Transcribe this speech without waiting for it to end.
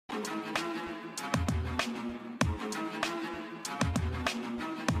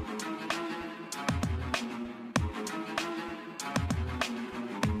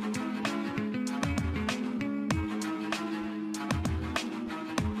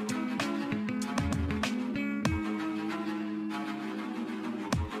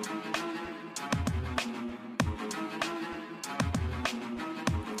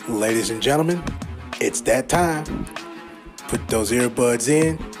Ladies and gentlemen, it's that time. Put those earbuds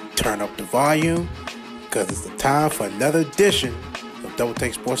in, turn up the volume, because it's the time for another edition of Double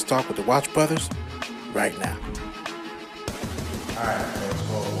Take Sports Talk with the Watch Brothers right now. All right, so let's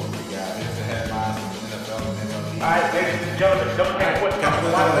go over what we got. Here's the headlines from the NFL and MLB. All right, ladies and gentlemen, Double Take Sports Talk.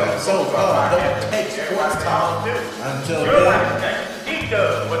 So, Double Take Sports Talk. Until then,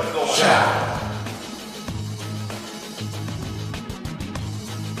 D-Dub, what's going on? ciao.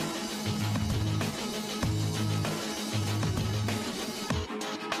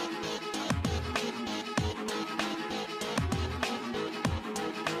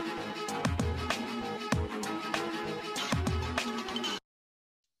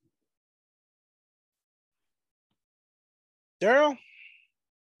 Daryl,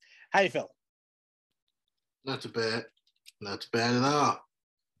 how you feeling? Not too bad. Not too bad at all.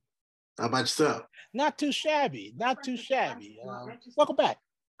 How about yourself? Not too shabby. Not too shabby. Welcome back.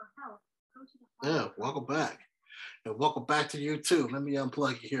 Yeah, welcome back. And welcome back to you too. Let me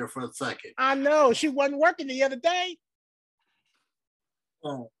unplug you here for a second. I know she wasn't working the other day.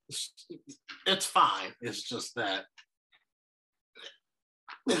 It's fine. It's just that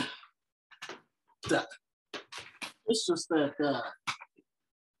it's just that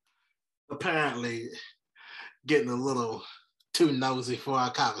apparently getting a little too nosy for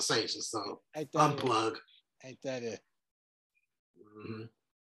our conversation. So unplug. Ain't that it? Mm-hmm.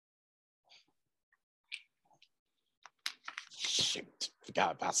 Shoot,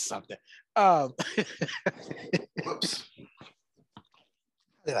 forgot about something. Whoops.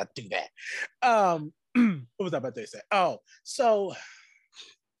 How did I do that? What was I about to say? Oh, so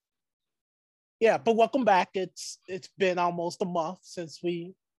yeah, but welcome back. It's been almost a month since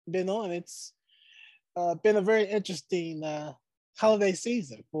we been on. It's been a very interesting holiday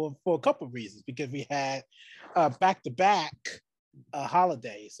season for a couple of reasons, because we had back-to-back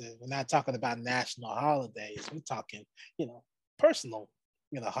holidays, and we're not talking about national holidays. We're talking, personal,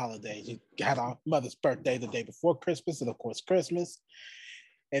 holidays. You had our mother's birthday the day before Christmas, and of course Christmas,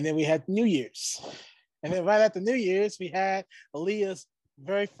 and then we had New Year's, and then right after New Year's we had Aaliyah's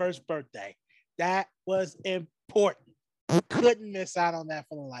very first birthday. That was important. Couldn't miss out on that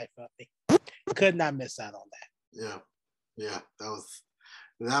for the life of me. Could not miss out on that. Yeah,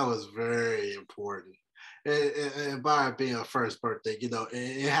 that was very important. And by it being our first birthday,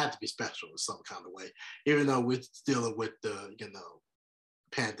 it had to be special in some kind of way, even though we're dealing with the,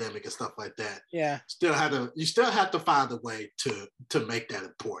 pandemic and stuff like that. Yeah. You still have to find a way to make that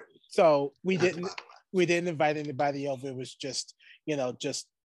important. So we didn't invite anybody over. It was just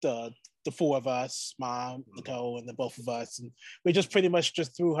the four of us, Mom, Nicole, and the both of us. And we just pretty much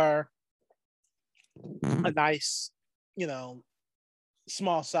just threw her a nice,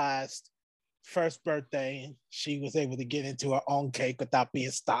 small sized first birthday. She was able to get into her own cake without being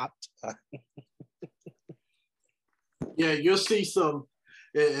stopped. Yeah, you'll see some.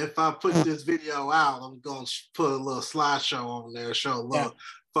 If I put this video out, I'm going to put a little slideshow on there, show a little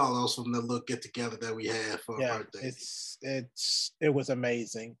photos from the little get together that we had for her birthday. It was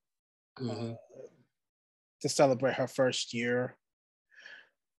amazing to celebrate her first year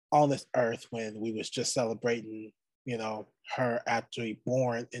on this earth, when we was just celebrating, her actually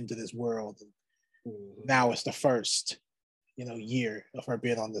born into this world. And now it's the first, year of her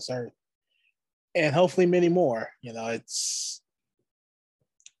being on this earth, and hopefully many more. It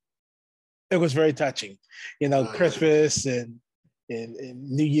was very touching, Christmas and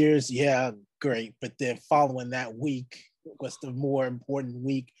New Year's. Yeah, great. But then following that week was the more important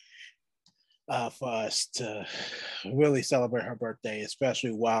week for us to really celebrate her birthday,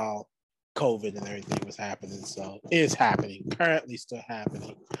 especially while COVID and everything was happening. So it's happening, currently still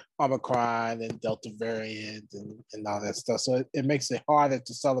happening. Omicron and Delta variant and all that stuff. So it makes it harder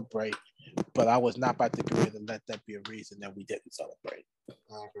to celebrate, but I was not about to go ahead and let that be a reason that we didn't celebrate.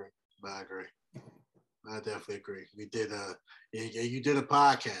 I agree. I definitely agree. We did you did a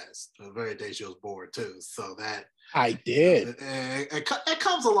podcast the very day she was born too. So that I did. It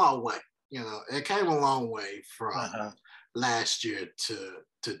comes a long way. It came a long way from last year to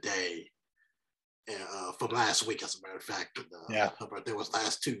today. From last week, as a matter of fact. Her birthday was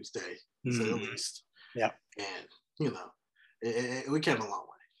last Tuesday, so at least. Yeah. And we came a long way.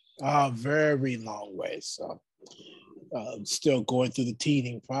 A very long way. So still going through the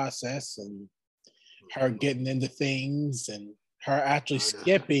teething process, and her getting into things, and her actually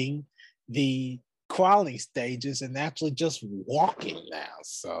skipping the crawling stages and actually just walking now.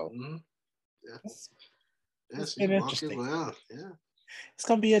 So it's been interesting. Well. Yeah. It's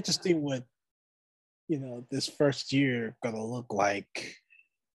gonna be interesting what this first year gonna look like.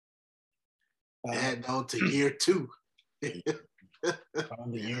 And on to year 2.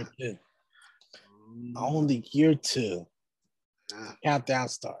 Only year two. Mm, Only year two. yeah. Countdown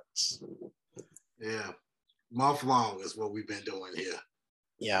starts. Yeah. Month long is what we've been doing here.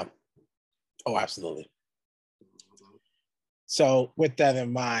 Yeah. Oh, absolutely. So with that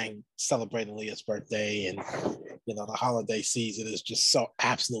in mind, celebrating Leah's birthday and, the holiday season is just so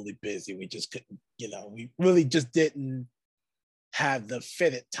absolutely busy. We just couldn't, we really just didn't have the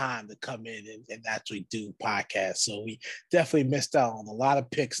fitted time to come in and actually do podcasts. So we definitely missed out on a lot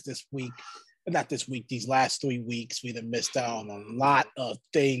of picks this week. Not this week, these last 3 weeks. We've missed out on a lot of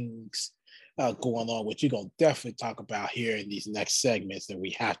things going on, which you're going to definitely talk about here in these next segments that we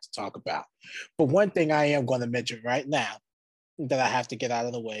have to talk about. But one thing I am going to mention right now that I have to get out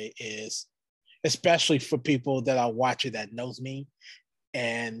of the way is, especially for people that are watching that knows me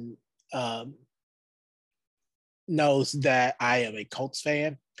and knows that I am a Colts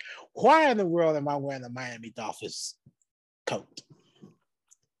fan. Why in the world am I wearing a Miami Dolphins coat?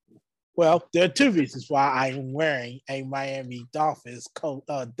 Well, there are 2 reasons why I am wearing a Miami Dolphins coat.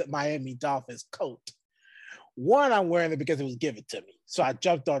 One, I'm wearing it because it was given to me. So I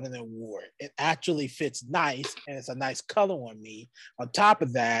jumped on it and wore it. It actually fits nice, and it's a nice color on me. On top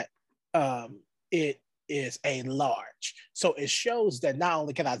of that, it is a large. So it shows that not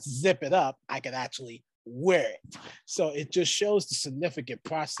only can I zip it up, I can actually wear it. So it just shows the significant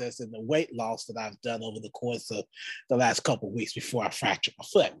process and the weight loss that I've done over the course of the last couple of weeks before I fractured my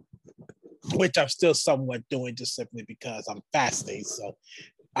foot, which I'm still somewhat doing just simply because I'm fasting. So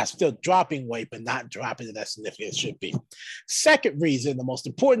I'm still dropping weight, but not dropping it as significant as it should be. Second reason, the most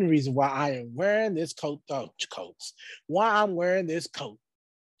important reason why I am wearing this why I'm wearing this coat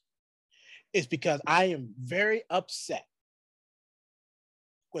is because I am very upset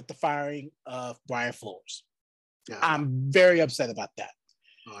with the firing of Brian Flores. Yeah. I'm very upset about that.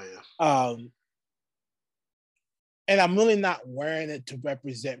 Oh, yeah. And I'm really not wearing it to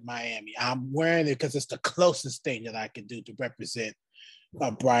represent Miami. I'm wearing it because it's the closest thing that I can do to represent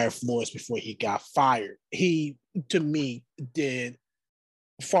Brian Flores before he got fired. He, to me, did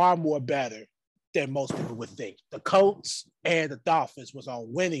far more better than most people would think. The Colts and the Dolphins was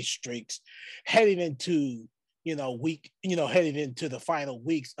on winning streaks heading into heading into the final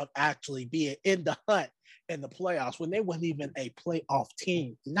weeks of actually being in the hunt in the playoffs when they weren't even a playoff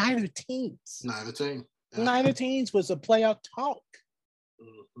team. Neither team. Yeah. Neither teams was a playoff talk.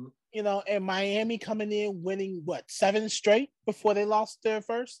 Mm-hmm. And Miami coming in winning 7 straight before they lost their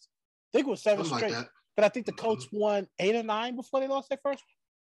first. I think it was 7 straight. Like, but I think the Colts won 8 or 9 before they lost their first.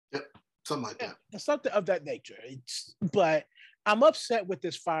 Yep, something like that. Something of that nature. But I'm upset with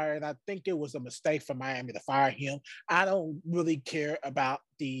this fire, and I think it was a mistake for Miami to fire him. I don't really care about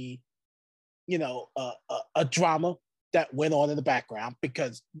the, a drama that went on in the background,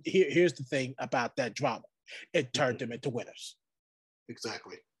 because here's the thing about that drama. It turned them into winners.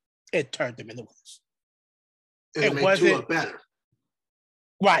 Exactly. It turned them into winners. It made Tua better.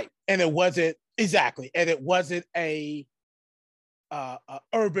 Right. And it wasn't a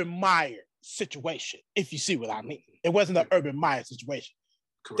Urban Meyer situation, if you see what I mean. It wasn't an Urban Meyer situation.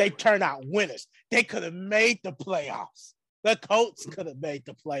 Correct. They turned out winners. They could have made the playoffs. The Colts could have made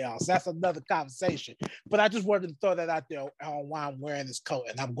the playoffs. That's another conversation. But I just wanted to throw that out there on why I'm wearing this coat,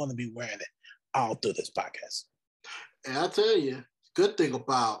 and I'm going to be wearing it all through this podcast. And I'll tell you, good thing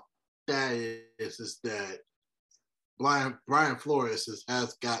about that is that Brian Flores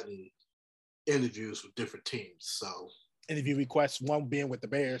has gotten interviews with different teams. So interview requests, one being with the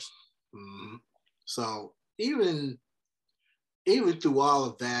Bears. Mm-hmm. So even through all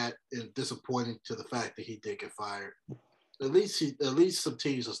of that, and disappointing to the fact that he did get fired, at least some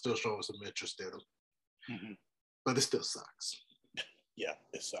teams are still showing some interest in him. Mm-hmm. But it still sucks. Yeah,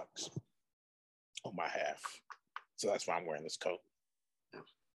 it sucks on my half. So that's why I'm wearing this coat.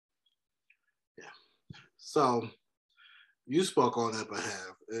 Yeah. So you spoke on that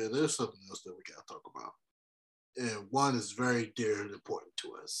behalf, and there's something else that we got to talk about. And one is very dear and important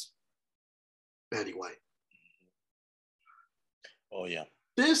to us. Betty White. Oh, yeah.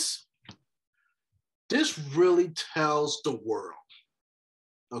 This really tells the world,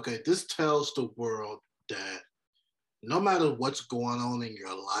 okay, this tells the world that no matter what's going on in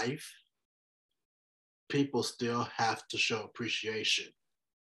your life, people still have to show appreciation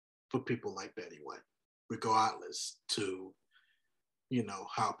for people like Betty White, regardless to,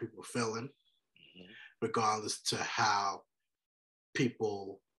 how people are feeling, regardless to how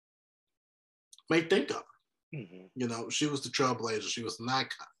people may think of her. Mm-hmm. She was the trailblazer. She was an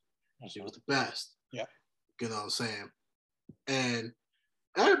icon. Mm-hmm. She was the best. Yeah. You know what I'm saying? And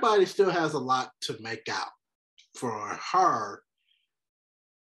everybody still has a lot to make out for her,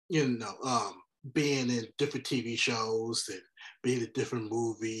 being in different TV shows and being in different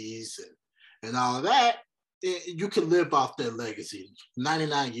movies and all of that, you can live off their legacy.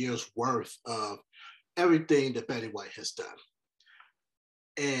 99 years worth of everything that Betty White has done.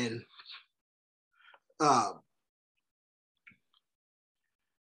 And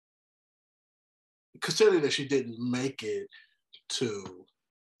considering that she didn't make it to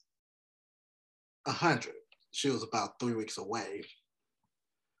 100, she was about 3 weeks away.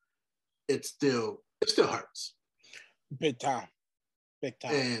 It still hurts. Big time.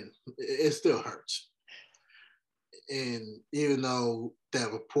 And it still hurts. And even though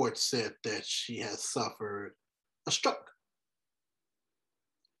that report said that she has suffered a stroke.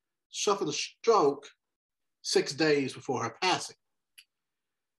 Suffered a stroke 6 days before her passing.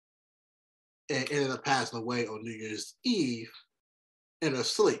 And ended up passing away on New Year's Eve in her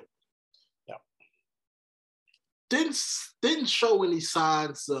sleep. Yep. Didn't show any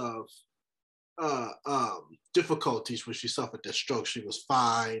signs of difficulties when she suffered that stroke. She was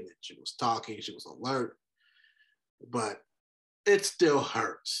fine, and she was talking, she was alert, but it still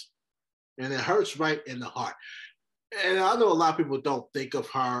hurts, and it hurts right in the heart. And I know a lot of people don't think of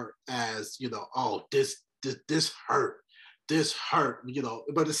her as, oh, this hurt,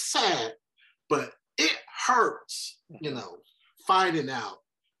 but it's sad, but it hurts, finding out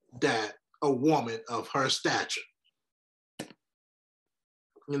that a woman of her stature,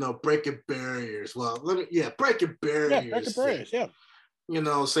 breaking barriers. Well, breaking barriers. Yeah, breaking barriers, yeah.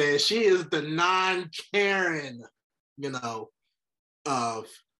 Saying she is the non-Karen, of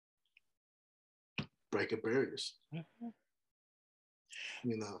breaking barriers. Mm-hmm.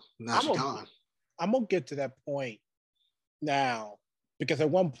 Now she's gone. I'm going to get to that point now, because at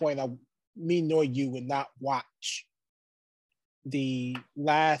one point, me nor you would not watch the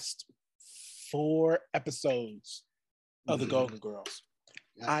last 4 episodes of the Golden Girls.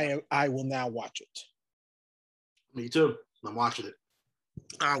 Yeah. I will now watch it. Me too. I'm watching it.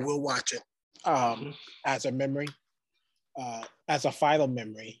 I will watch it. As a memory, as a final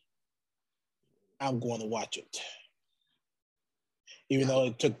memory, I'm going to watch it. Even though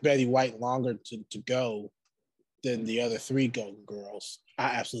it took Betty White longer to go than the other 3 Golden Girls,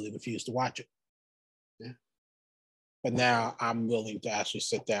 I absolutely refuse to watch it. Yeah. But now I'm willing to actually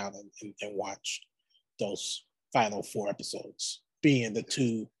sit down and watch those final 4 episodes, being the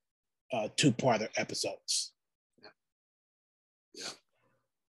 2-parter episodes. Yeah.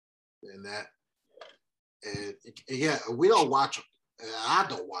 We don't watch them. I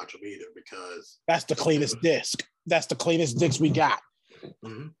don't watch them either, because that's the cleanest disc. That's the cleanest disc we got.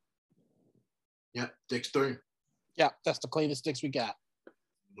 Mm-hmm. Yeah, disc 3. Yeah, that's the cleanest disc we got.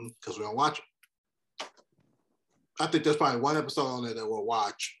 Because we don't watch them. I think there's probably 1 episode on there that we'll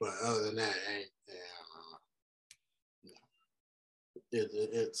watch, but other than that,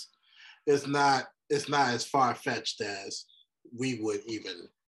 it's not as far-fetched as we would even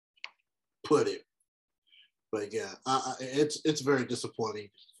put it. But yeah, it's very disappointing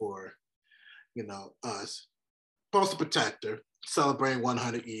for us. Supposed to protect her, celebrating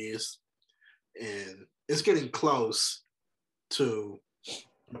 100 years, and it's getting close to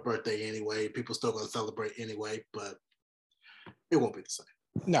her birthday anyway. People still gonna celebrate anyway, but it won't be the same.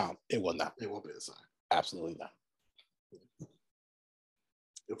 No, it will not. It won't be the same. Absolutely not.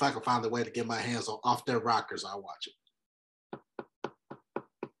 If I can find a way to get my hands on Off Their Rockers, I'll watch it.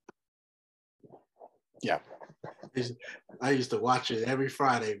 Yeah. I used to watch it every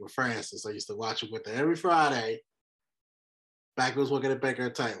Friday with Francis. I used to watch it with her every Friday. Back when I was working at Baker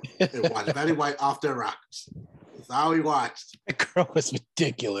and Taylor. And watch Betty White Off Their Rockers. That's all we watched. That girl was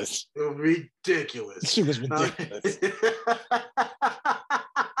ridiculous. Ridiculous. She was ridiculous. I think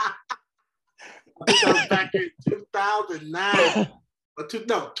that was back in 2009.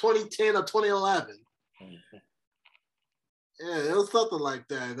 2010 or 2011. Yeah, it was something like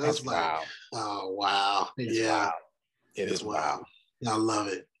that. That's like, wow. Oh, wow. It's wild. It is wild. I love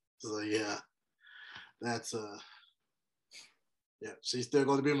it. So, yeah, that's, she's still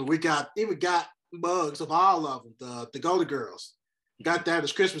going to be in the, we even got mugs of all of them, the Golden Girls. Got that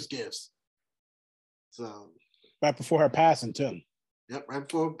as Christmas gifts. So. Right before her passing, too. Yep, right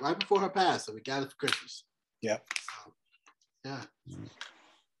before her passing. We got it for Christmas. Yep. So, yeah.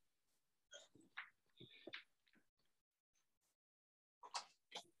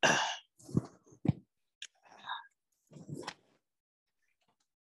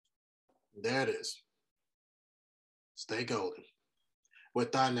 There it is. Stay golden.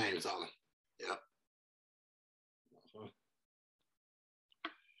 With our names on it. Yep.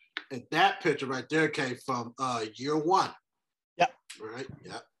 And that picture right there came from year 1. Yep. Right?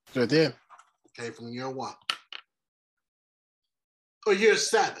 Yep. Right there. Came from year 1. Or year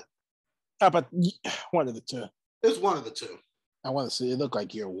 7. But one of the 2. It's one of the 2. I want to see. It looked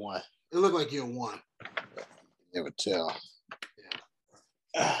like year one. It looked like year one. Never tell.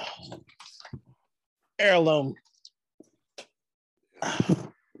 Yeah. Heirloom.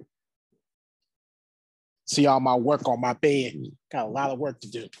 See all my work on my bed. Got a lot of work to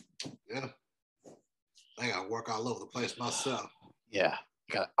do. Yeah. I got to work all over the place myself. Yeah,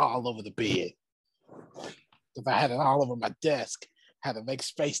 got it all over the bed. If I had it all over my desk, I had to make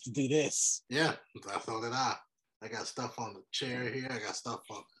space to do this. Yeah, so did I. I got stuff on the chair here. I got stuff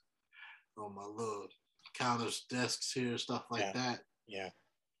on my little counters, desks here, stuff like that. Yeah.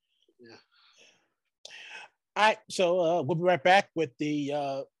 Yeah. All right, so we'll be right back with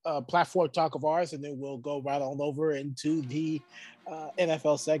the platform talk of ours, and then we'll go right on over into the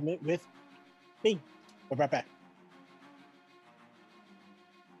NFL segment with me. We'll be right back.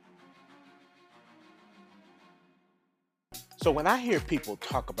 So when I hear people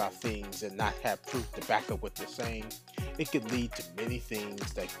talk about things and not have proof to back up what they're saying, it could lead to many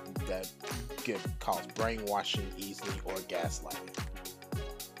things that can cause brainwashing easily or gaslighting.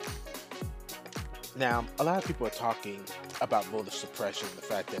 Now, a lot of people are talking about voter suppression and the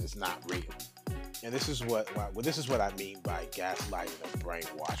fact that it's not real. And this is what I mean by gaslighting or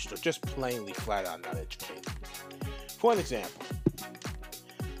brainwashed, or just plainly flat out not educated. For an example,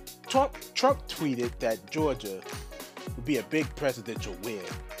 Trump tweeted that Georgia would be a big presidential win,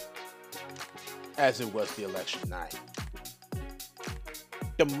 as it was the election night.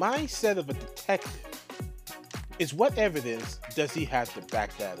 The mindset of a detective is, what evidence does he have to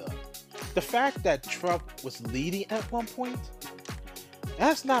back that up? The fact that Trump was leading at one point,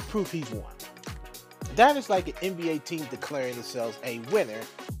 that's not proof he's won. That is like an NBA team declaring themselves a winner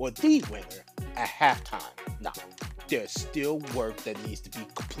or the winner at halftime. No, there's still work that needs to be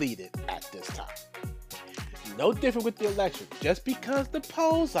completed at this time. No different with the election. Just because the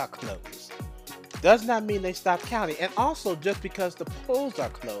polls are closed does not mean they stop counting. And also, just because the polls are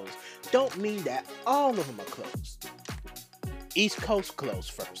closed don't mean that all of them are closed. East Coast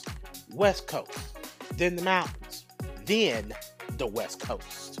closed first, West Coast, then the mountains, then the West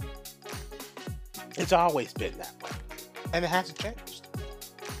Coast. It's always been that way, and it hasn't changed.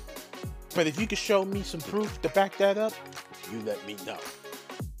 But if you can show me some proof to back that up, you let me know.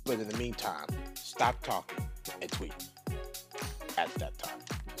 But in the meantime, stop talking and tweet. At that time,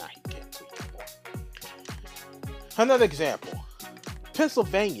 now he can't tweet anymore. Another example,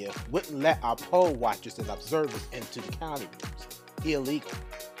 Pennsylvania wouldn't let our poll watchers and observers into the county rooms. Illegal.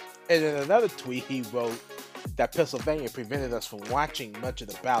 And in another tweet, he wrote that Pennsylvania prevented us from watching much of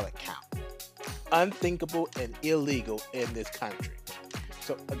the ballot count. Unthinkable and illegal in this country.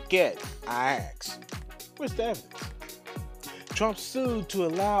 So again, I ask, where's the evidence? Trump sued to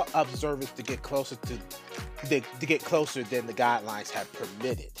allow observers to get closer than the guidelines had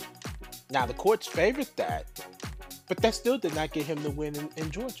permitted. Now the courts favored that, but that still did not get him the win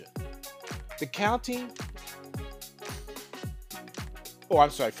in Georgia. The counting,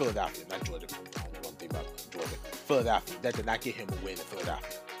 Philadelphia, not Georgia. I don't know one thing about Georgia. Philadelphia, that did not get him a win in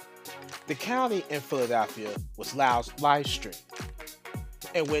Philadelphia. The county in Philadelphia was live streamed.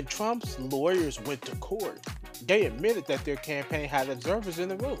 And when Trump's lawyers went to court, they admitted that their campaign had observers in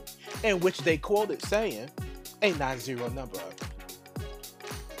the room, in which they quoted saying, a non-zero number of them.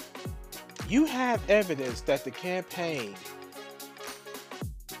 You have evidence that the campaign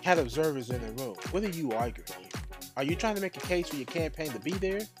had observers in the room. What are you arguing here? Are you trying to make a case for your campaign to be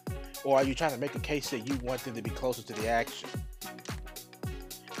there? Or are you trying to make a case that you want them to be closer to the action?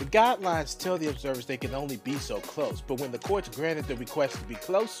 The guidelines tell the observers they can only be so close, but when the courts granted the request to be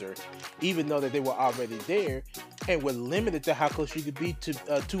closer, even though that they were already there, and were limited to how close you could be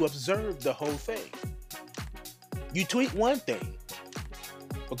to observe the whole thing. You tweet one thing,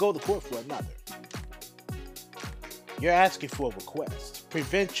 but go to court for another. You're asking for a request.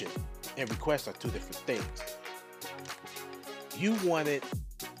 Prevention and request are two different things. You wanted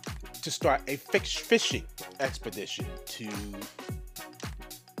to start a fishing expedition to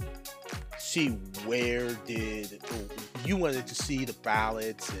see you wanted to see the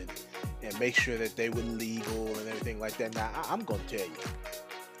ballots and make sure that they were legal and everything like that. Now, I'm going to tell you,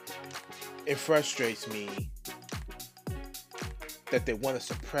 it frustrates me that they want to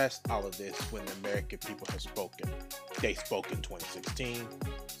suppress all of this when the American people have spoken. They spoke in 2016,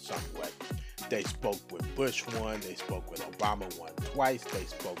 somewhat. They spoke when Bush won. They spoke when Obama won twice. They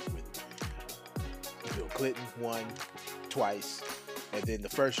spoke when Bill Clinton won twice. And then the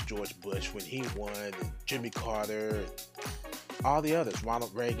first George Bush when he won, and Jimmy Carter, and all the others,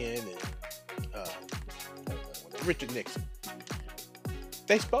 Ronald Reagan, and Richard Nixon.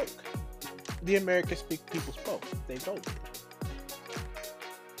 They spoke. The American people spoke. They voted.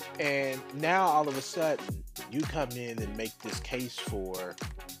 And now all of a sudden, you come in and make this case for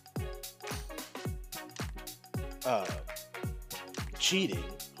cheating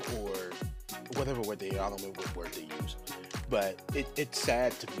or whatever word they, I don't know what word they use, but it's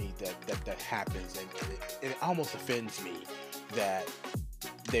sad to me that happens, and it almost offends me that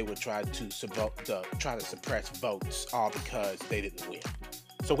they would try to suppress votes all because they didn't win.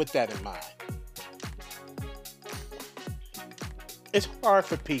 So with that in mind, it's hard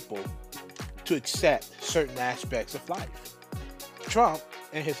for people to accept certain aspects of life. Trump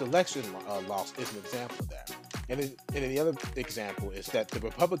and his election loss is an example of that. And the other example is that the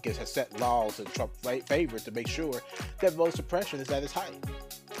Republicans have set laws in Trump's favor to make sure that voter suppression is at its height.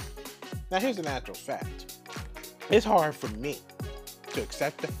 Now here's the natural fact. It's hard for me to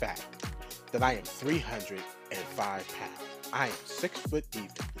accept the fact that I am 305 pounds. I am 6 foot even,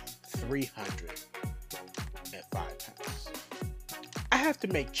 305 pounds. I have to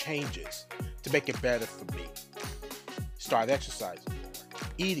make changes to make it better for me. Start exercising more,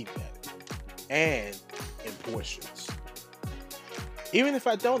 eating better, and in portions. Even if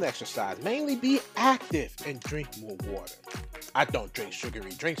I don't exercise, mainly be active and drink more water. I don't drink sugary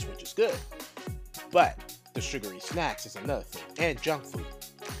drinks, which is good, but the sugary snacks is another thing, and junk food.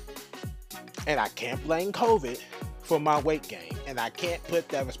 And I can't blame COVID for my weight gain, and I can't put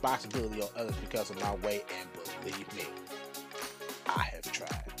that responsibility on others because of my weight, and believe me, I have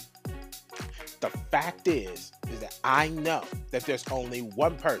tried. The fact is that I know that there's only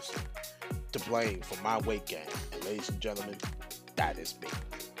one person to blame for my weight gain, and ladies and gentlemen, that is me.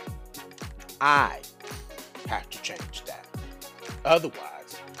 I have to change that.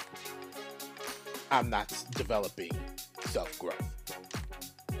 Otherwise, I'm not developing self-growth.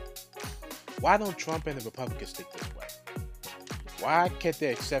 Why don't Trump and the Republicans think this way? Why can't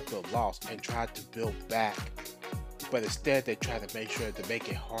they accept the loss and try to build back, but instead they try to make sure to make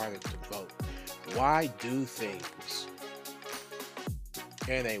it harder to vote? Why do things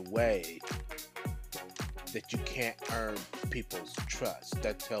in a way that you can't earn people's trust?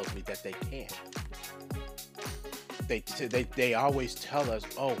 That tells me that they can't. They always tell us,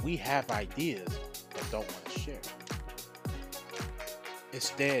 oh, we have ideas, but don't want to share.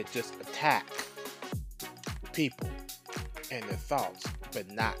 Instead, just attack people and their thoughts, but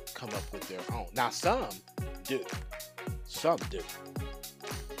not come up with their own. Now, some do. Some do.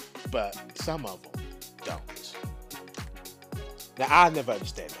 But some of them don't. Now, I never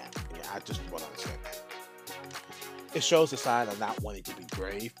understand that. Yeah, I just won't understand that. It shows a sign of not wanting to be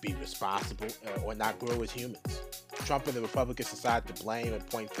brave, be responsible, or not grow as humans. Trump and the Republicans decide to blame and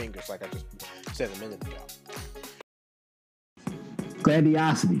point fingers like I just said a minute ago.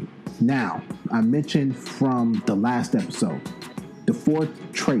 Grandiosity. Now, I mentioned from the last episode, the 4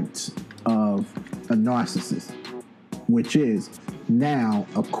 traits of a narcissist, which is now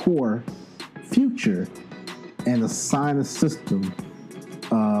a core, future, and a sign of system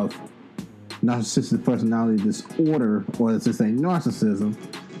of narcissistic personality disorder, or let's just say narcissism,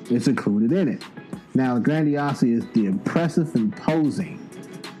 is included in it. Now, grandiosity is the impressive, imposing,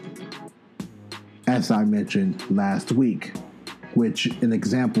 as I mentioned last week, which an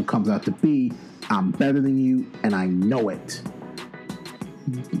example comes out to be, I'm better than you and I know it.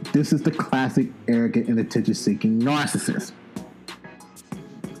 This is the classic arrogant and attention-seeking narcissist.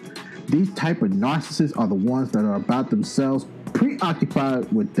 These type of narcissists are the ones that are about themselves,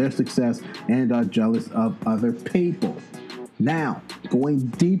 preoccupied with their success, and are jealous of other people. Now, going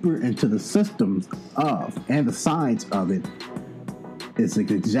deeper into the systems of and the signs of it is an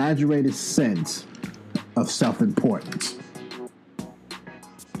exaggerated sense of self-importance.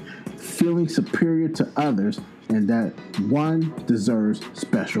 Feeling superior to others and that one deserves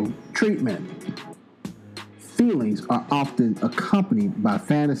special treatment. Feelings are often accompanied by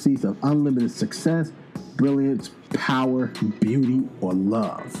fantasies of unlimited success, brilliance, power, beauty, or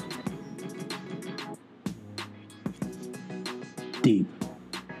love. Deep.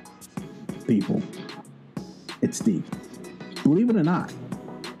 People. It's deep. Believe it or not,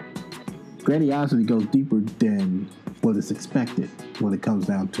 grandiosity goes deeper than what is expected when it comes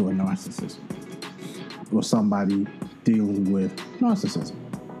down to a narcissist or somebody dealing with narcissism.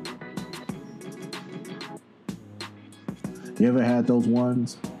 You ever had those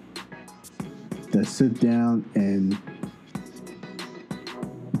ones that sit down and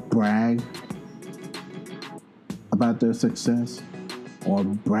brag about their success, or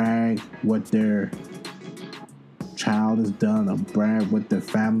brag what their child has done, or brag what their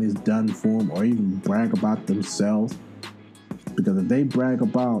family has done for them, or even brag about themselves? Because if they brag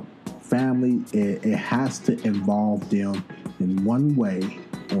about family, it has to involve them in one way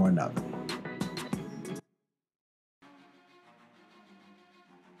or another.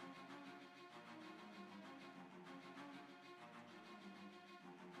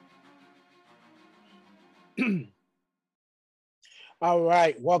 All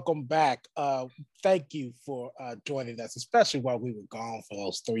right, welcome back. Thank you for joining us, especially while we were gone for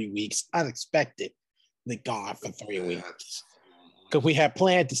those 3 weeks, unexpectedly gone for 3 weeks. Because we had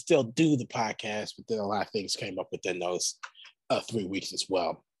planned to still do the podcast, but then a lot of things came up within those 3 weeks as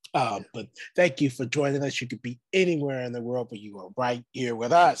well. But thank you for joining us. You could be anywhere in the world, but you are right here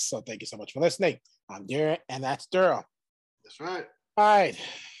with us. So thank you so much for listening. I'm Darren, and that's Daryl. That's right. All right.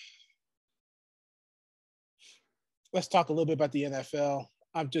 Let's talk a little bit about the NFL.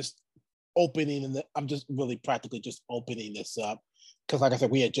 I'm just really practically just opening this up because, like I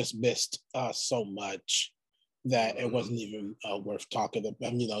said, we had just missed so much that it wasn't even worth talking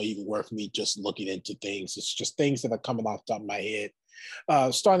about, even worth me just looking into things. It's just things that are coming off the top of my head.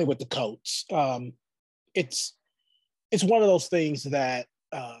 Starting with the Colts. It's one of those things that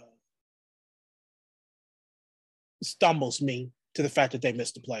stumbles me to the fact that they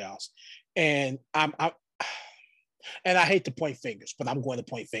missed the playoffs. And and I hate to point fingers, but I'm going to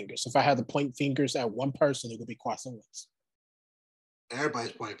point fingers. If I had to point fingers at one person, it would be Carson Wentz.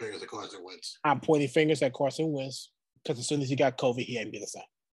 Everybody's pointing fingers at Carson Wentz. I'm pointing fingers at Carson Wentz because as soon as he got COVID, he ain't been the same.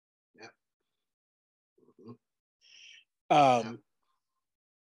 Yeah.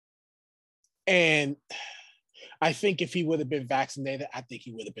 And I think if he would have been vaccinated, I think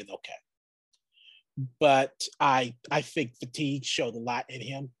he would have been okay. But I think fatigue showed a lot in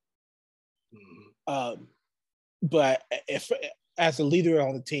him. But if as a leader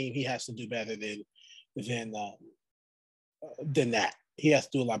on the team, he has to do better than that. He has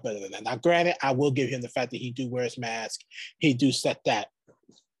to do a lot better than that. Now, granted, I will give him the fact that he do wear his mask. He do set that,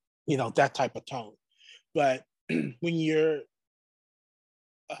 that type of tone. But when you're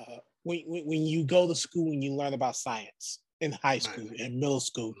when you go to school and you learn about science in high school and middle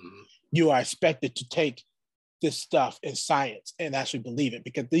school, you are expected to take this stuff in science and actually believe it,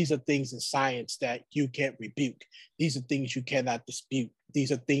 because these are things in science that you can't rebuke. These are things you cannot dispute.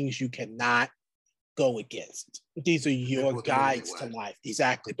 These are things you cannot go against. These are your guides to life.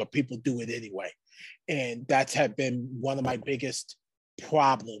 Exactly. But people do it anyway. And that's have been one of my biggest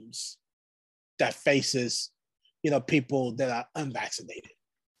problems that faces, people that are unvaccinated.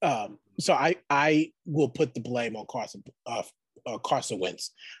 So I will put the blame on Carson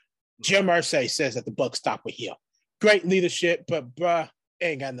Wentz. Jim Irsay says that the buck stopped with him. Great leadership, but bruh,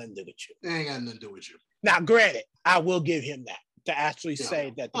 ain't got nothing to do with you. Ain't got nothing to do with you. Now, granted, I will give him that, to actually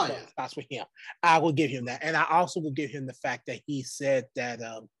say that the buck stops with him. I will give him that. And I also will give him the fact that he said that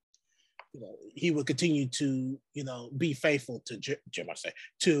he will continue to, be faithful to Jim Irsay,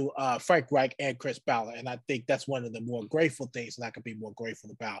 to Frank Reich and Chris Ballard. And I think that's one of the more grateful things that I could be more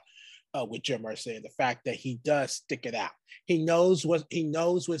grateful about with Jim Irsay, and the fact that he does stick it out. He knows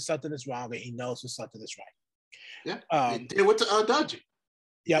when something is wrong, and he knows when something is right. Yeah, he did it with Dungy.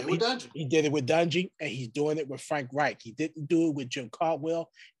 Yeah, he did it with Dungy, and he's doing it with Frank Reich. He didn't do it with Jim Caldwell,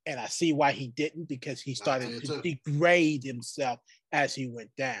 and I see why he didn't, because he started to degrade himself as he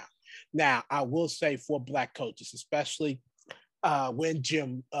went down. Now, I will say for Black coaches, especially when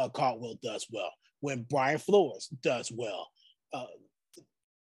Jim Caldwell does well, when Brian Flores does well,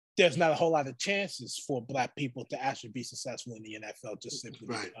 there's not a whole lot of chances for Black people to actually be successful in the NFL, just simply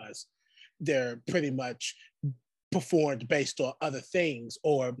because they're pretty much performed based on other things,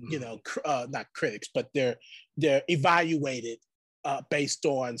 or not critics, but they're evaluated based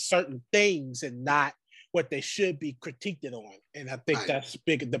on certain things and not what they should be critiqued on. And I think that's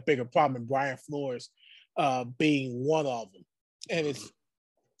the bigger problem, and Brian Flores being one of them. And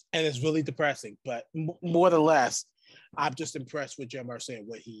it's really depressing, but more or less, I'm just impressed with Jim Irsay and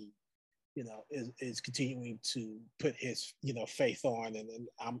what he, is continuing to put his, faith on. And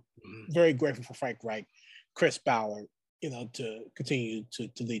I'm very grateful for Frank Reich, Chris Ballard, to continue to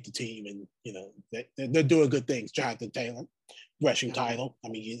lead the team. And, they're doing good things. Jonathan Taylor, rushing title. I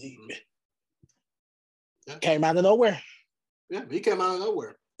mean, he came out of nowhere. Yeah, he came out of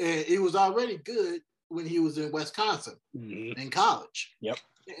nowhere. And he was already good when he was in Wisconsin in college. Yep.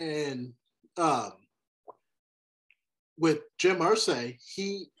 And with Jim Irsay,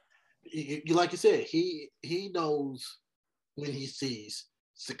 he like you said, he knows when he sees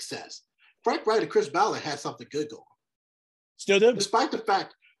success. Frank Reich and Chris Ballard had something good going. Still do. Despite the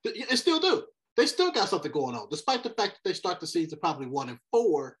fact that they still do. They still got something going on, despite the fact that they start the season probably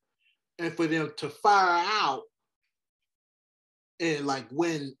 1-4, and for them to fire out and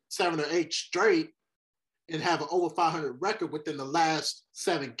win 7 or 8 straight and have an over 500 record within the last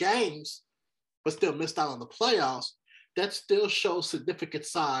 7 games, but still missed out on the playoffs, that still shows significant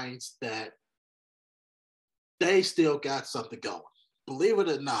signs that they still got something going. Believe it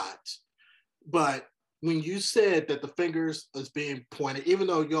or not. But when you said that the fingers is being pointed, even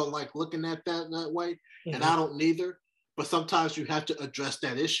though you don't like looking at that way, and I don't neither, but sometimes you have to address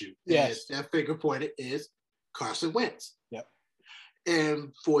that issue. Yes. And that finger pointed is Carson Wentz. Yep.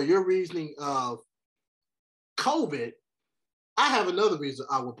 And for your reasoning of COVID, I have another reason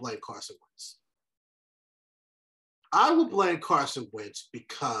I would blame Carson Wentz. I would blame Carson Wentz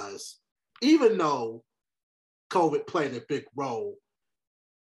because even though COVID played a big role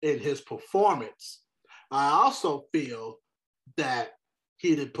in his performance, I also feel that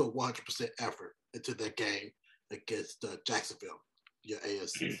he didn't put 100% effort into that game against Jacksonville, your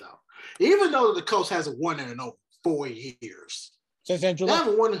AFC South. Even though the Colts hasn't won it in over 4 years. Since Andrew They Luck?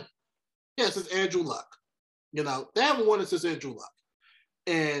 haven't won it. Yeah, since Andrew Luck. You know, they haven't won it since Andrew Luck.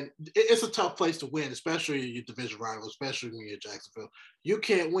 And it's a tough place to win, especially your division rival, especially when you're Jacksonville. You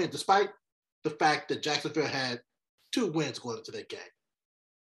can't win, despite the fact that Jacksonville had 2 wins going into that game.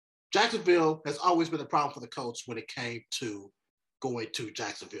 Jacksonville has always been a problem for the Colts when it came to going to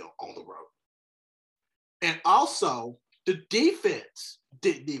Jacksonville on the road. And also, the defense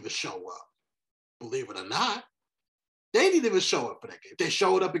didn't even show up, believe it or not. They didn't even show up for that game. They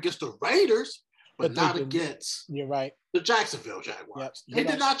showed up against the Raiders, but not against You're right. the Jacksonville Jaguars. Yep, They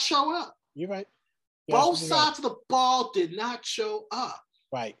did not show up. You're right. Both sides of the ball did not show up.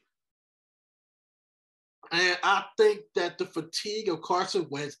 Right. And I think that the fatigue of Carson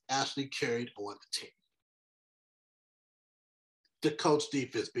Wentz actually carried on the team. The coach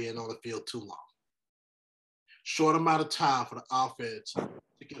defense being on the field too long. Short amount of time for the offense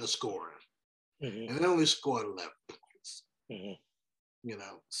to get a score in. Mm-hmm. And they only scored 11 points. Mm-hmm. You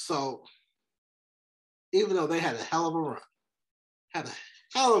know, so even though they had a hell of a run,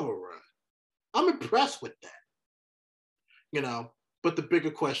 I'm impressed with that. You know, but the bigger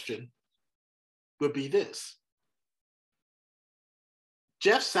question would be this.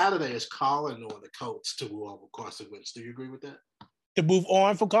 Jeff Saturday is calling on the Colts to move over Carson Wentz. Do you agree with that? To move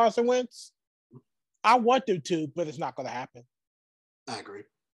on from Carson Wentz? I want them to, but it's not going to happen. I agree.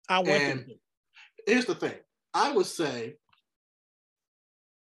 I want them to. Here's the thing. I would say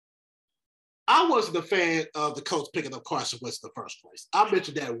I wasn't a fan of the Colts picking up Carson Wentz in the first place. I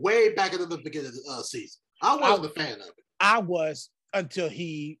mentioned that way back in the beginning of the season. I wasn't a fan of it. I was until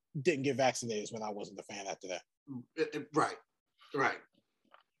he didn't get vaccinated when I wasn't a fan after that. Right.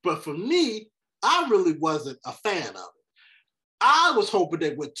 But for me, I really wasn't a fan of it. I was hoping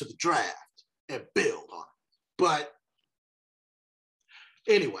they went to the draft and build on it. But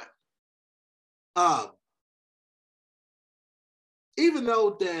anyway, even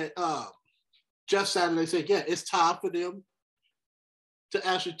though that Jeff Saturday said, yeah, it's time for them to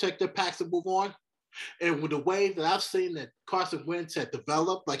actually take their packs and move on. And with the way that I've seen that Carson Wentz had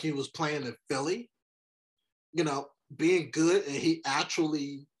developed, like he was playing in Philly, you know, being good, and he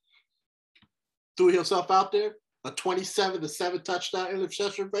actually threw himself out there, a 27-7 touchdown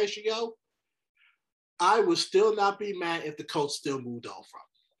interception ratio, I would still not be mad if the coach still moved on from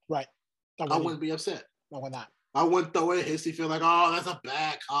it. Right. I wouldn't be upset. No, we're not. I wouldn't throw a hissy feel like, oh, that's a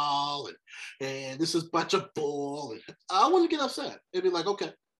bad call, and this is a bunch of bull. And I wouldn't get upset. It'd be like,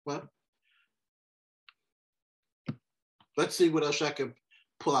 okay, well, let's see what else I can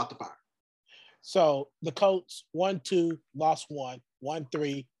pull out the fire. So the Colts 1-2, lost 1,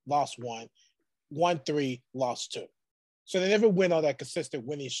 1-3, lost 1, 1-3, lost 2. So they never went on that consistent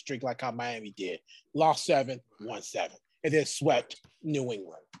winning streak like how Miami did. Lost 7, won 7, and then swept New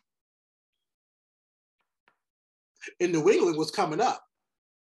England. And New England was coming up.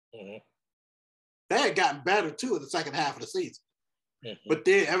 Mm-hmm. They had gotten better too in the second half of the season. Mm-hmm. But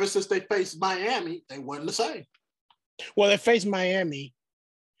then ever since they faced Miami, they weren't the same. Well, they faced Miami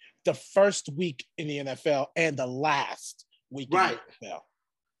the first week in the NFL and the last week in the NFL.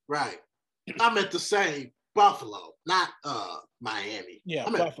 Right. I meant to say Buffalo, not Miami. Yeah,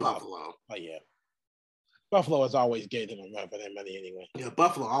 I meant Buffalo. Oh, yeah. Buffalo has always gave them a run for their money anyway. Yeah,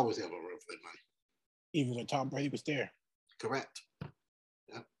 Buffalo always have a run for their money. Even when Tom Brady was there. Correct.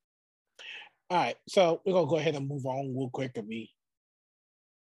 Yeah. All right, so we're going to go ahead and move on real quick and be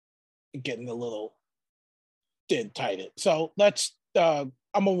getting a little thin-tighted. So let's, I'm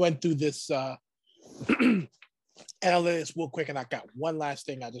going to run through this analytics real quick, and I got one last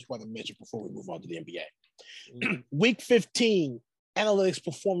thing I just want to mention before we move on to the NBA. Week 15, analytics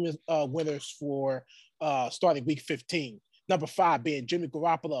performance winners for starting week 15. Number 5 being Jimmy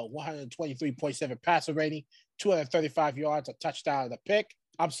Garoppolo, 123.7 passer rating, 235 yards, a touchdown, and a pick.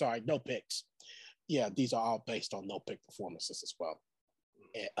 I'm sorry, no picks. Yeah, these are all based on no pick performances as well.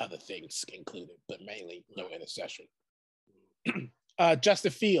 And other things included, but mainly no interception.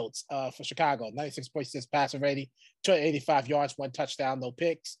 Justin Fields for Chicago, 96.6 passer rating, 285 yards, 1 touchdown, no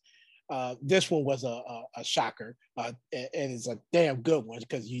picks. This one was a shocker, and it's a damn good one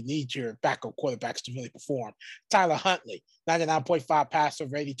because you need your backup quarterbacks to really perform. Tyler Huntley, 99.5 passer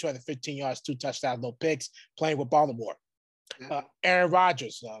rating, 215 yards, 2 touchdowns, no picks, playing with Baltimore. Aaron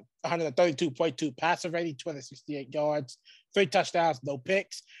Rodgers, 132.2 passer rating, 268 yards, 3 touchdowns, no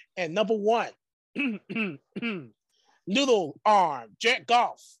picks. And number one, noodle arm, Jared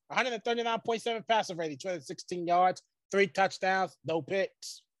Goff, 139.7 passer rating, 216 yards, 3 touchdowns, no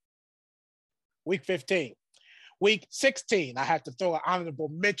picks. Week 15. Week 16, I have to throw an honorable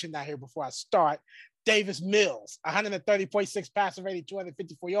mention out here before I start. Davis Mills, 130.6 passer rating,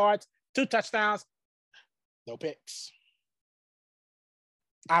 254 yards, 2 touchdowns, no picks.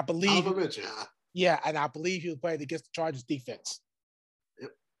 I believe. Yeah, and I believe he was playing against the Chargers defense. Yep.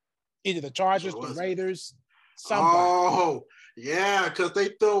 Either the Chargers, the Raiders, somebody. Oh, yeah, because they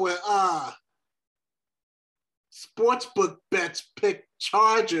threw it. Sportsbook bets picked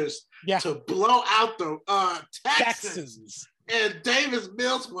Chargers to blow out the Texans. And Davis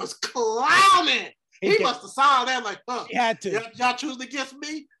Mills was clowning. He must have saw that like, he had to. Y'all choosing against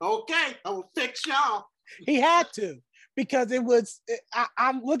me? Okay, I will fix y'all. He had to. Because it was,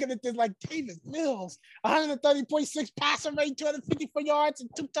 I'm looking at this like Davis Mills, 130.6 passer rate, 254 yards, and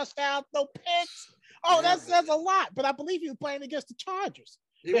 2 touchdowns, no picks. Oh, that says a lot. But I believe he was playing against the Chargers.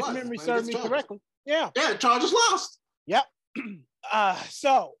 If memory serves me correctly. Yeah, Chargers lost. Yep.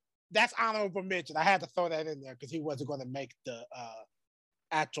 So that's honorable mention. I had to throw that in there because he wasn't going to make the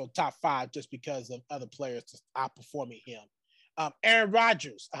actual top 5 just because of other players outperforming him. Aaron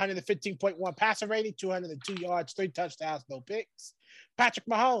Rodgers, 115.1 passer rating, 202 yards, 3 touchdowns, no picks. Patrick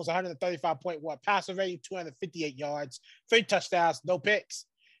Mahomes, 135.1 passer rating, 258 yards, 3 touchdowns, no picks.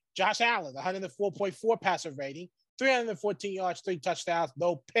 Josh Allen, 104.4 passer rating, 314 yards, 3 touchdowns,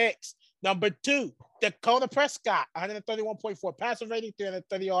 no picks. Number 2, Dakota Prescott, 131.4 passer rating,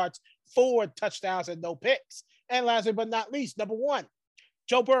 330 yards, 4 touchdowns, and no picks. And lastly but not least, number 1,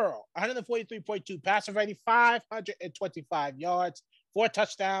 Joe Burrow, 143.2 passer rating, 525 yards, 4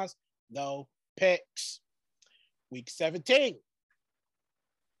 touchdowns, no picks. Week 17.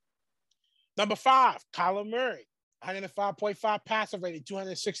 Number 5, Kyler Murray, 105.5 passer rating,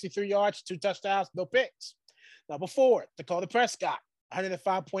 263 yards, 2 touchdowns, no picks. Number 4, Dakota Prescott,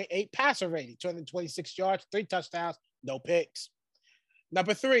 105.8 passer rating, 226 yards, 3 touchdowns, no picks.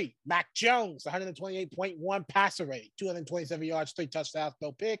 Number 3, Mac Jones, 128.1 passer rating, 227 yards, 3 touchdowns,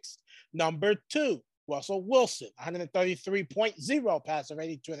 no picks. Number 2, Russell Wilson, 133.0 passer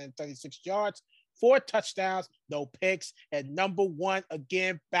rating, 236 yards, 4 touchdowns, no picks. And number 1,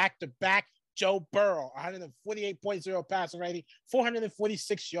 again, back-to-back, Joe Burrow, 148.0 passer rating,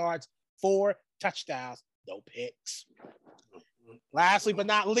 446 yards, 4 touchdowns, no picks. Lastly but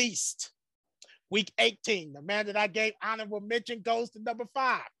not least, Week 18, the man that I gave honorable mention goes to number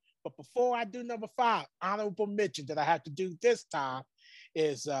 5. But before I do number 5, honorable mention that I have to do this time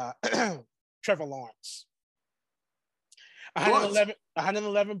is Trevor Lawrence.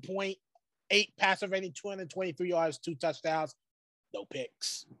 111.8 passer rating, 223 yards, 2 touchdowns, no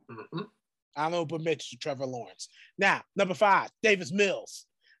picks. Honorable mention to Trevor Lawrence. Now, number 5, Davis Mills.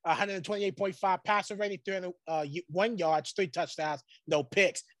 128.5 passer rating, 301 yards, 3 touchdowns, no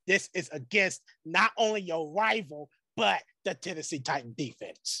picks. This is against not only your rival, but the Tennessee Titan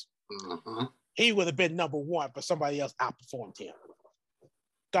defense. He would have been number 1, but somebody else outperformed him.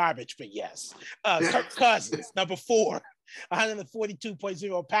 Garbage, but yes. Kirk Cousins, number 4,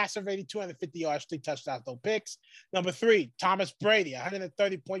 142.0 passer rating, 250 yards, 3 touchdowns, no picks. Number 3, Thomas Brady,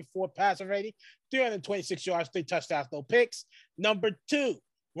 130.4 passer rating, 326 yards, 3 touchdowns, no picks. Number 2,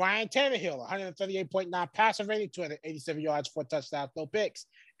 Ryan Tannehill, 138.9 passer rating, 287 yards, 4 touchdowns, no picks.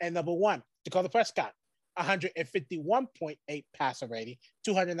 And number 1, Dakota Prescott, 151.8 passer rating,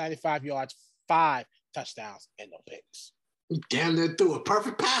 295 yards, 5 touchdowns, and no picks. Damn, they threw a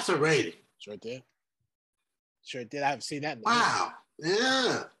perfect passer rating. Sure did. I haven't seen that. Wow.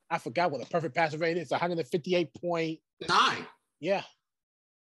 Yeah. I forgot what a perfect passer rating is. 158.9. Yeah.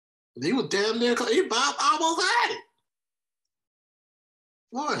 He was damn near. He almost had it.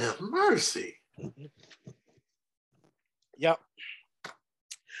 Lord have mercy. Yep.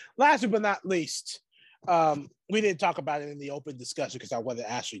 Last but not least, we didn't talk about it in the open discussion because I wasn't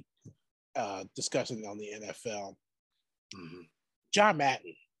actually discussing it on the NFL. John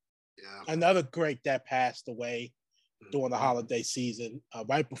Madden, another great that passed away during the holiday season,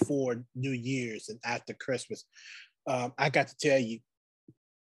 right before New Year's and after Christmas. I got to tell you,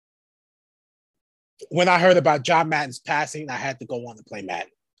 when I heard about John Madden's passing, I had to go on and play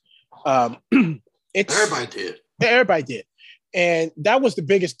Madden. Everybody did. Everybody did. And that was the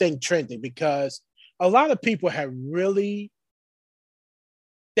biggest thing trending because a lot of people had really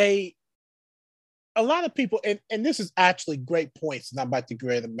a lot of people, and this is actually great points that I'm about to get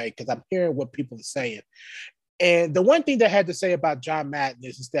ready to make because I'm hearing what people are saying. And the one thing they had to say about John Madden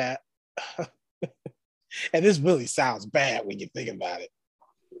is that, and this really sounds bad when you think about it.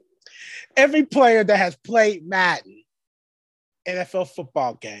 Every player that has played Madden, NFL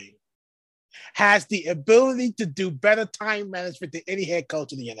football game, has the ability to do better time management than any head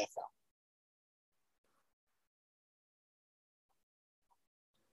coach in the NFL.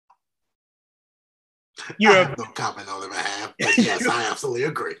 I have no comment on it, I have, but yes, I absolutely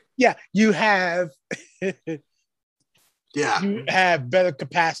agree. Yeah, you have Yeah. you have better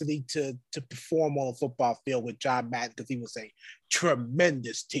capacity to perform on a football field with John Madden because he was a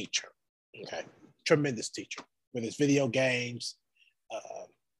tremendous teacher. Okay, tremendous teacher with his video games.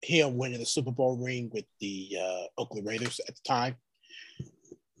 Him winning the Super Bowl ring with the Oakland Raiders at the time.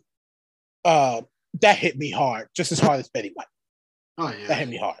 That hit me hard, just as hard as Betty White. Oh yeah. That hit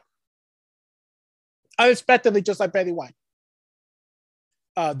me hard. Unexpectedly, just like Betty White.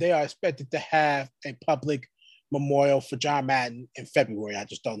 They are expected to have a public memorial for John Madden in February. I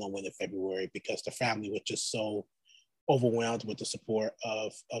just don't know when in February because the family was just so overwhelmed with the support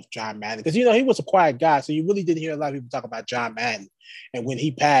of John Madden. Because, you know, he was a quiet guy, so you really didn't hear a lot of people talk about John Madden. And when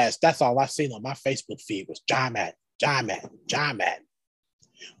he passed, that's all I seen on my Facebook feed was John Madden, John Madden, John Madden.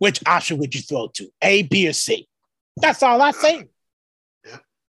 Which option would you throw to? A, B, or C? That's all I seen. Yeah.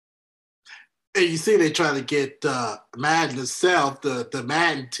 And you see they try to get Madden himself, the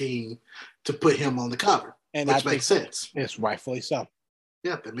Madden team, to put him on the cover, And which makes sense. It's rightfully so.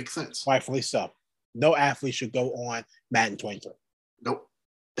 Yeah, that makes sense. Rightfully so. No athlete should go on Madden 23. Nope.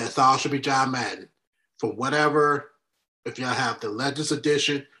 That's all should be John Madden. For whatever, if y'all have the Legends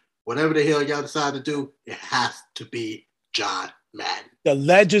Edition, whatever the hell y'all decide to do, it has to be John Madden. The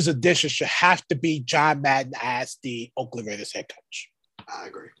Legends edition should have to be John Madden as the Oakland Raiders head coach. I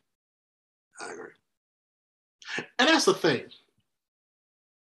agree. And that's the thing.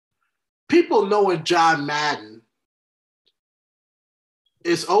 People knowing John Madden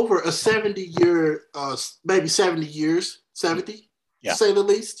is over a 70-year, maybe 70 years, 70, yeah. to say the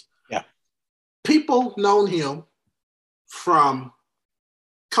least. Yeah. People known him from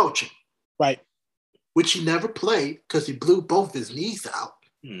coaching. Right. Which he never played because he blew both his knees out.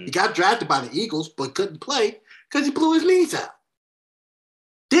 He got drafted by the Eagles, but couldn't play because he blew his knees out.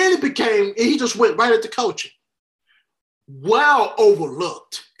 Then he just went right into coaching. Well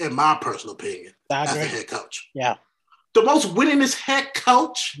overlooked, in my personal opinion, as a head coach. Yeah. The most winningest head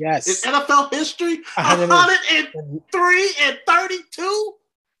coach in NFL history, 103 and 32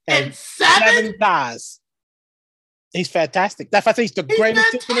 and 7 ties. He's fantastic. That's why I say he's the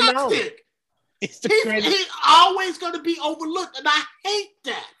greatest team in the world. He's always going to be overlooked, and I hate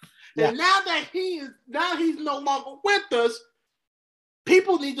that. Yeah. And now that he's no longer with us,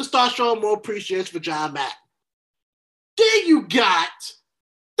 people need to start showing more appreciation for John Madden. Then you got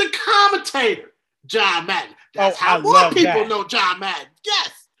the commentator, John Madden. That's how more people know John Madden. Yes,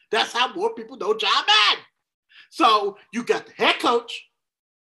 that's how more people know John Madden. So you got the head coach,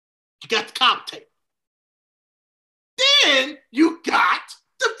 you got the commentator. Then you got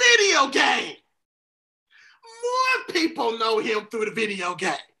the video game. More people know him through the video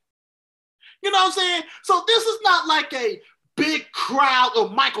game. You know what I'm saying? So this is not like a big crowd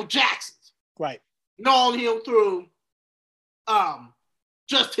of Michael Jacksons. Right. Knowing him through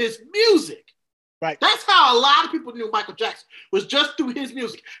just his music. Right. That's how a lot of people knew Michael Jackson, was just through his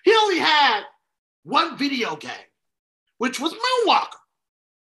music. He only had one video game, which was Moonwalker.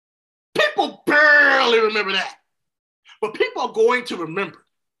 People barely remember that. But people are going to remember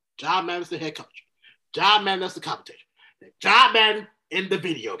John Madden's the head coach. John Madden as the commentator. John Madden in the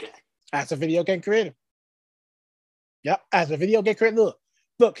video game. As a video game creator. Yep, as a video game creator.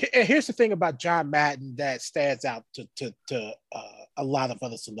 Look, here's the thing about John Madden that stands out to a lot of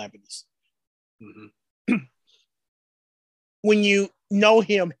other celebrities. Mm-hmm. When you know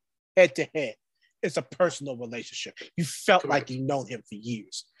him head to head, it's a personal relationship. You felt like you've known him for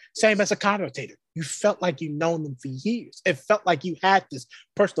years. Same as a commentator. You felt like you've known him for years. It felt like you had this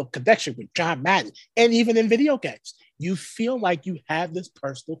personal connection with John Madden. And even in video games, you feel like you have this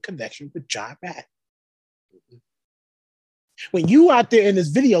personal connection with John Madden. When you out there in this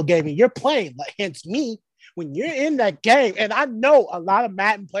video game and you're playing, like hence me, when you're in that game, and I know a lot of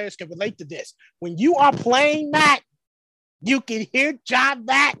Madden players can relate to this. When you are playing Madden, you can hear John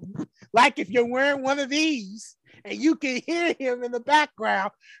Madden like if you're wearing one of these, and you can hear him in the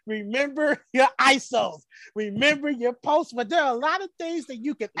background. Remember your ISOs, remember your posts, but there are a lot of things that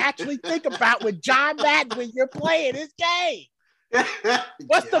you can actually think about with John Madden when you're playing this game.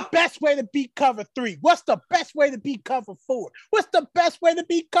 What's the best way to beat cover 3? What's the best way to beat cover 4? What's the best way to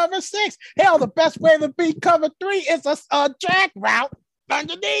beat cover 6? Hell, the best way to beat cover 3 is a drag route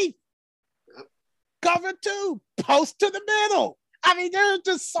underneath. Cover 2, post to the middle. I mean, there are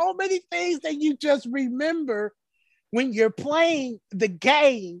just so many things that you just remember when you're playing the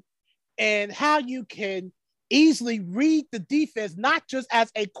game and how you can easily read the defense, not just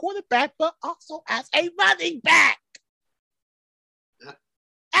as a quarterback, but also as a running back. Yeah.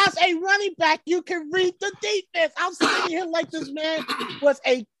 As a running back, you can read the defense. I'm sitting here like this man was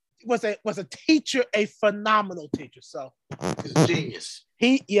a teacher, a phenomenal teacher. So he's a genius.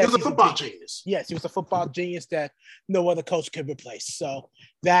 He was a football genius. Yes, he was a football genius that no other coach could replace. So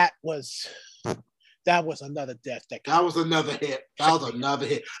that was another death. That was another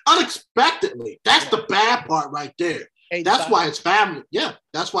hit. Unexpectedly. That's the bad part right there. That's why his family,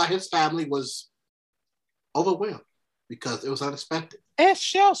 that's why his family was overwhelmed, because it was unexpected. And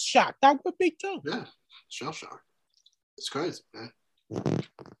shell shocked. That would be too. Yeah, shell shocked. It's crazy, man.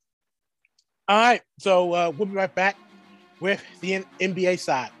 All right, so we'll be right back with the NBA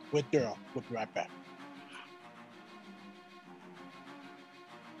side with Daryl. We'll be right back.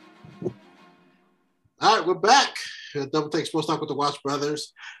 All right, we're back. Double Take Sports Talk with the Watch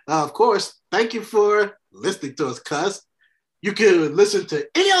Brothers. Of course, thank you for listening to us, cuz. You can listen to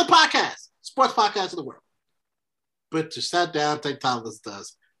any other podcast, sports podcast in the world. But to sit down, take time to listen to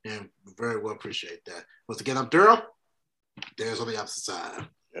us, and we very well appreciate that. Once again, I'm Daryl. There's on the opposite side.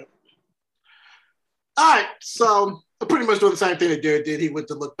 Yep. All right, so I'm pretty much doing the same thing that Derek did. He went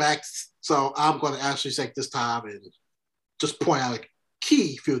to look back. So I'm going to actually take this time and just point out a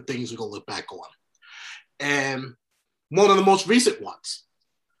key few things we're going to look back on. And one of the most recent ones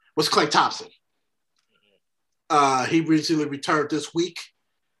was Klay Thompson. He recently returned this week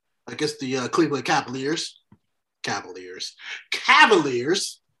against the Cleveland Cavaliers.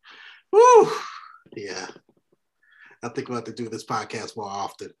 Woo! Yeah. I think we'll have to do this podcast more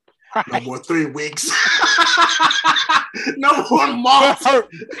often. Right. No more 3 weeks. No more months.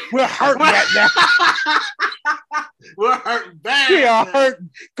 We're hurt right now. We're hurt bad. We are hurt.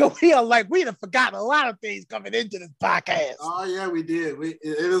 We are we'd have forgotten a lot of things coming into this podcast. Oh yeah, we did.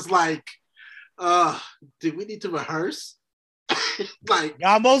 It was like, did we need to rehearse? We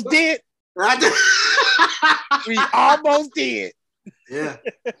almost did. We almost did. Yeah,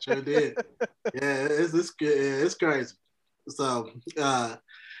 sure did. Yeah, it's good. It's crazy. So,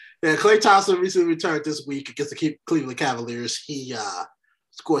 Klay Thompson recently returned this week against the Cleveland Cavaliers. He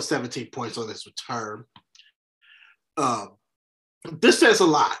scored 17 points on his return. This says a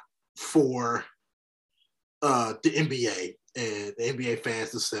lot for the NBA and the NBA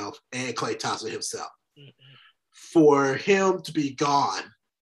fans themselves and Klay Thompson himself. Mm-hmm. For him to be gone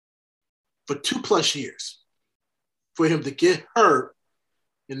for 2+ years, for him to get hurt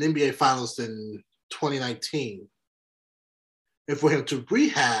in the NBA Finals in 2019, and for him to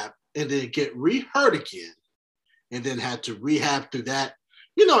rehab and then get re-hurt again, and then had to rehab through that.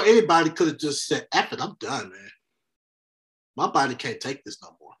 Anybody could have just said, F it, I'm done, man. My body can't take this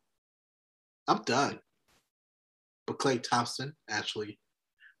no more. I'm done. But Klay Thompson actually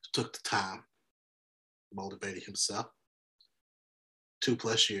took the time, motivated himself.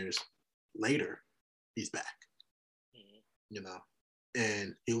 2+ years later, he's back. Mm-hmm.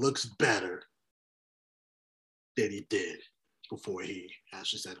 And he looks better than he did before he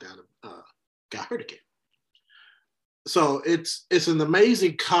actually sat down and got hurt again. So it's an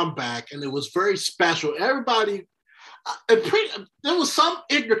amazing comeback, and it was very special. Everybody, there was some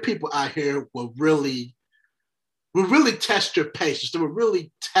ignorant people out here will really test your patience. They will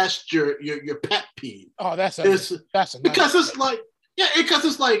really test your pet peeve. Oh, that's because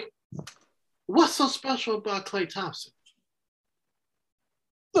it's like, what's so special about Klay Thompson?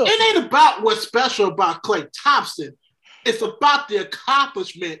 Look, it ain't about what's special about Klay Thompson. It's about the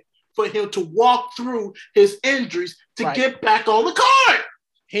accomplishment for him to walk through his injuries to get back on the court.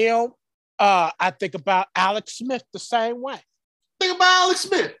 Him, I think about Alex Smith the same way. Think about Alex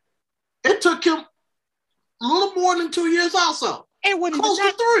Smith. It took him a little more than 2 years also. And close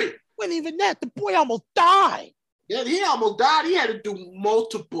to 3. Wasn't even that. The boy almost died. Yeah, he almost died. He had to do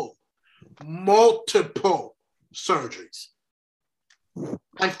multiple surgeries.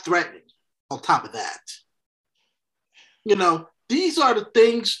 Life-threatening on top of that. These are the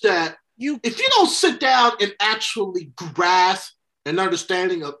things that if you don't sit down and actually grasp an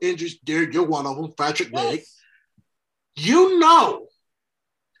understanding of injuries, you're one of them, fractured leg,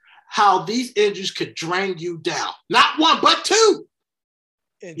 how these injuries could drain you down. Not 1, but 2.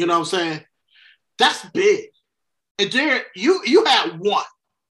 You know what I'm saying? That's big. And there, you had 1.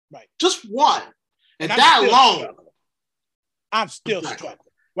 Right. Just 1. And that alone. I'm still Exactly. struggling.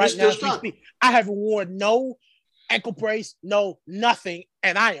 Right You're now, still as we speak, I haven't worn no ankle brace, no nothing,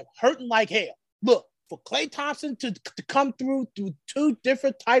 and I am hurting like hell. Look, for Klay Thompson to come through two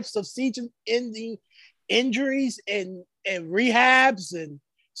different types of season-ending injuries and rehabs and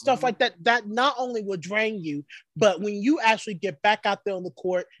stuff like that, that not only will drain you, but when you actually get back out there on the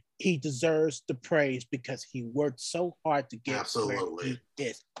court, he deserves the praise because he worked so hard to get where he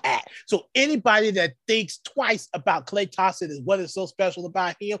is at. So anybody that thinks twice about Klay Thompson and what is so special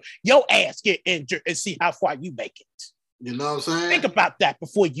about him, your ass get injured and see how far you make it. You know what I'm saying? Think about that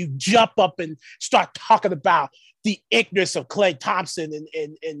before you jump up and start talking about the ignorance of Klay Thompson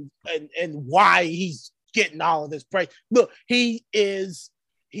and why he's getting all of this praise. Look, he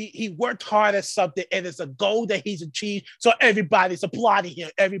worked hard at something, and it's a goal that he's achieved. So everybody's applauding him.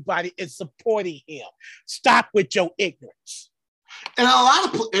 Everybody is supporting him. Stop with your ignorance. And a lot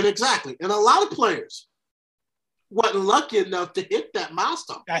of players wasn't lucky enough to hit that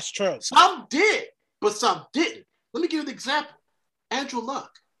milestone. That's true. Some did, but some didn't. Let me give you an example. Andrew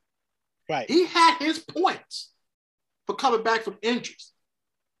Luck. Right. He had his points for coming back from injuries,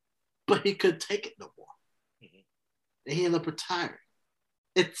 but he couldn't take it no more. And he ended up retiring.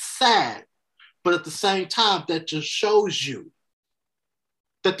 It's sad, but at the same time, that just shows you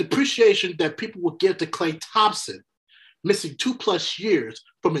that the appreciation that people will give to Klay Thompson, missing 2+ years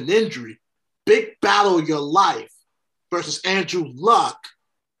from an injury, big battle of your life, versus Andrew Luck,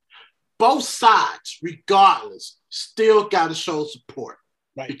 both sides, regardless, still got to show support.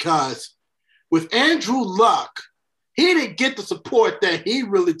 Right. Because with Andrew Luck, he didn't get the support that he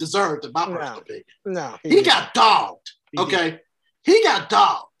really deserved, in my personal opinion. No. He got dogged, okay? He got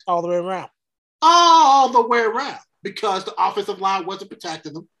dogged. All the way around. All the way around. Because the offensive line wasn't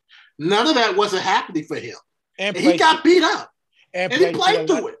protecting him. None of that wasn't happening for him. And he got beat up. And he played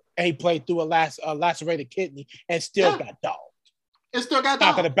through it. And he played through a lacerated kidney and still got dogged. And still got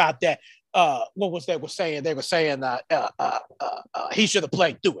dogged. Talking about that. What was they were saying? They were saying he should have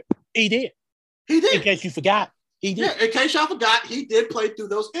played through it. He did. He did. In case you forgot, he did. Yeah, in case y'all forgot, he did play through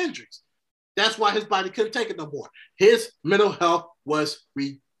those injuries. That's why his body couldn't take it no more. His mental health was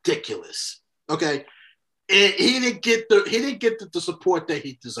ridiculous. Okay, and he didn't get the support that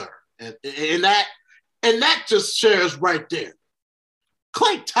he deserved, and that just shares right there.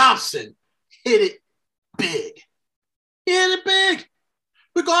 Klay Thompson hit it big. He hit it big.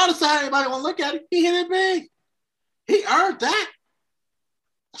 Regardless of how anybody want to look at it, he hit it big. He earned that.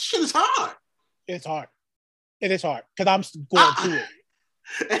 That shit is hard. It's hard. It is hard because I'm going through it.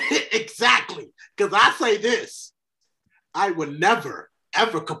 Exactly. Because I say this, I would never,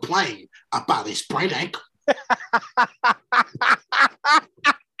 ever complain about a sprained ankle.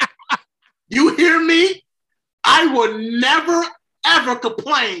 You hear me? I would never, ever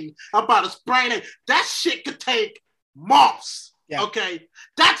complain about a sprained ankle. That shit could take months. Yeah. Okay?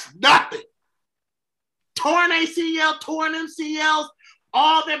 That's nothing. Torn ACL, torn MCLs,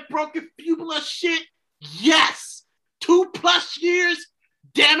 all that broken fibula shit. Yes. 2+ years.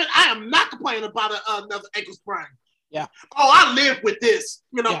 Damn it. I am not complaining about another ankle sprain. Yeah. Oh, I live with this.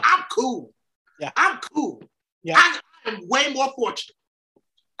 You know, yeah. I'm cool. Yeah. I'm cool. Yeah. I am way more fortunate.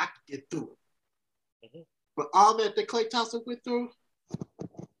 I can get through it. Mm-hmm. But all that Klay Thompson went through,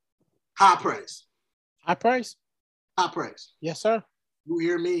 high praise. High praise. High praise. Yes, sir. You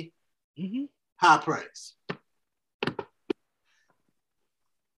hear me? Mm-hmm. High praise.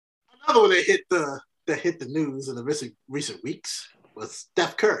 Another one that hit the news in the recent weeks was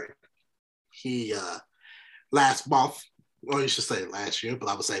Steph Curry. He last month, or you should say last year, but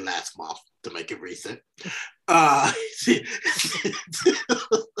I would say last month to make it recent. I'm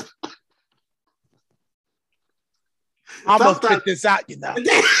gonna spit this out, you know.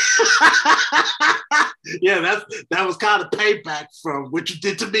 Yeah, that was kind of payback from what you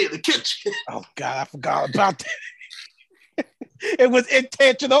did to me in the kitchen. Oh God, I forgot about that. It was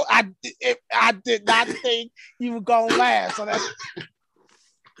intentional. I did not think you were gonna laugh. So that's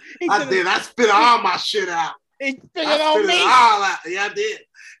I spit all my shit out. He spit it on me. All out. Yeah, I did.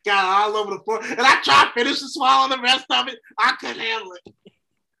 Got it all over the floor. And I tried to finish and swallow the rest of it. I couldn't handle it.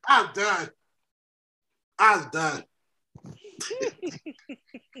 I was done.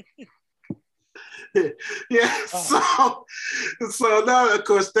 Yeah, so now of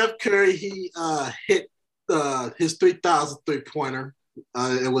course Steph Curry, he hit his 3,000 3-pointer.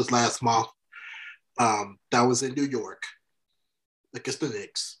 It was last month. That was in New York against the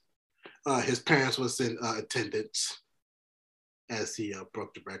Knicks. His parents was in attendance as he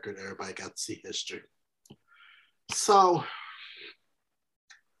broke the record. Everybody got to see history. So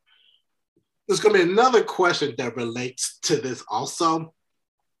there's going to be another question that relates to this also,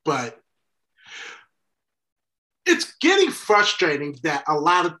 but it's getting frustrating that a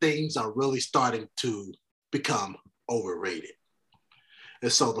lot of things are really starting to become overrated.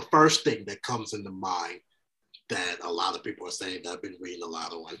 And so the first thing that comes into mind that a lot of people are saying that I've been reading a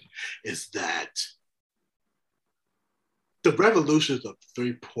lot on is that the revolution of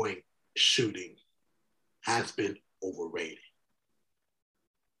three-point shooting has been overrated.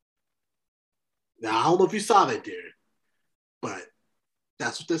 Now, I don't know if you saw that, Darren, but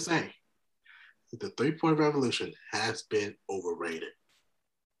that's what they're saying. The three-point revolution has been overrated.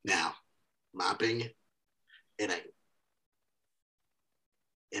 Now, my opinion, it ain't.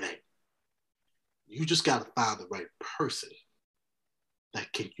 It ain't. You just got to find the right person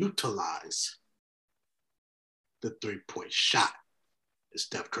that can utilize the three-point shot. And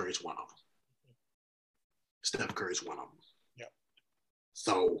Steph Curry's one of them. Steph Curry's one of them. Yep.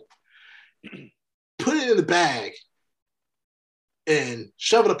 So put it in the bag and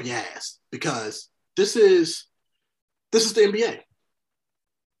shove it up your ass, because this is the NBA.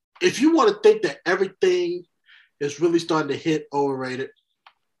 If you want to think that everything is really starting to hit overrated,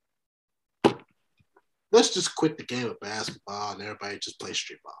 let's just quit the game of basketball and everybody just play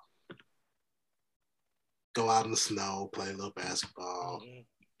street ball. Go out in the snow, play a little basketball. Mm-hmm.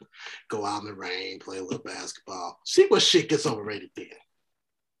 Go out in the rain, play a little basketball. See what shit gets overrated then.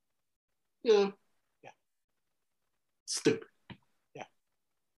 Yeah. Stupid. Yeah.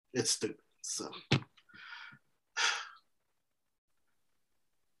 It's stupid. So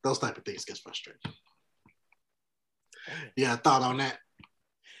those type of things get frustrating. Yeah, thought on that.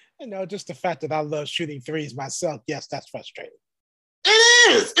 Just the fact that I love shooting threes myself, yes, that's frustrating.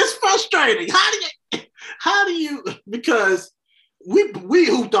 It is. It's frustrating. How do you because we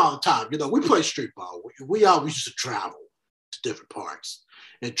hooped all the time. We play street ball. We always used to travel to different parks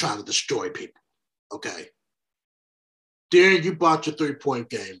and try to destroy people. Okay. Darren, you brought your three-point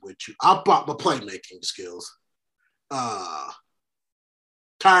game with you. I brought my playmaking skills. Tyron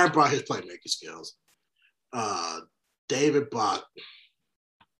brought his playmaking skills. David brought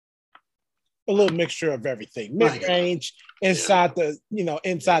a little mixture of everything. Mid-range, inside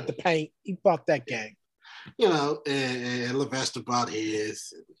the paint. He brought that game. And Levester brought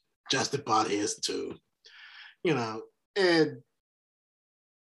his. Justin brought his too. And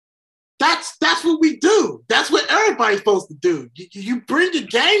that's what we do. That's what everybody's supposed to do. You bring your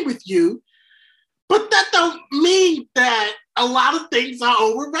game with you, but that don't mean that a lot of things are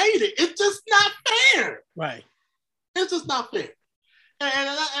overrated. It's just not fair. Right. It's just not fair. And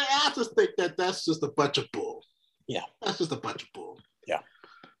I just think that that's just a bunch of bull. Yeah. That's just a bunch of bull. Yeah.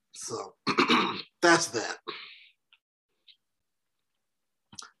 So that's that.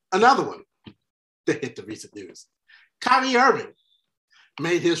 Another one that hit the recent news. Kyrie Irving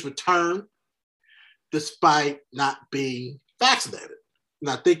made his return despite not being vaccinated.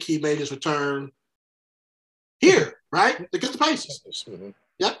 And I think he made his return here, right? Against the Pacers. Mm-hmm.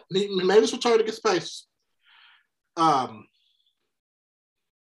 Yep, he made his return against the Pacers. I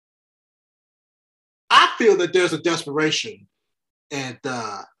feel that there's a desperation in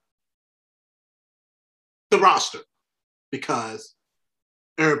the roster because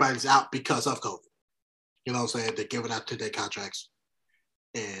everybody's out because of COVID. You know what I'm saying? They're giving out 2-day contracts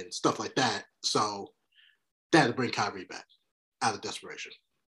and stuff like that. So that'll bring Kyrie back out of desperation.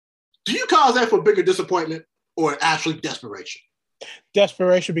 Do you cause that for bigger disappointment or actually desperation?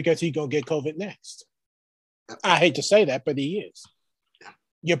 Desperation because he's going to get COVID next. Yep. I hate to say that, but he is. Yeah.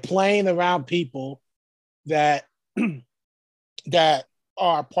 You're playing around people that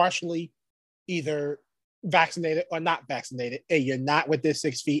are partially either vaccinated or not vaccinated, and you're not within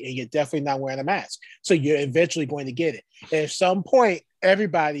 6 feet, and you're definitely not wearing a mask. So you're eventually going to get it. And at some point,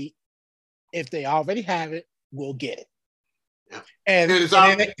 everybody, if they already have it, will get it. Yeah. And it's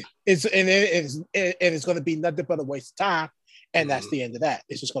going to be nothing but a waste of time. And that's the end of that.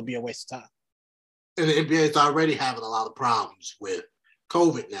 It's just going to be a waste of time. And the NBA is already having a lot of problems with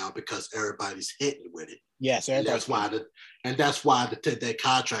COVID now because everybody's hitting with it. Yes, and that's why the 10-day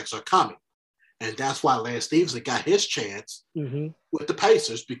contracts are coming. And that's why Lance Stevenson got his chance with the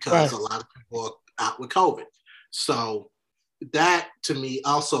Pacers because a lot of people are out with COVID. So that, to me,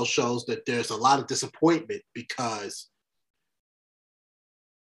 also shows that there's a lot of disappointment because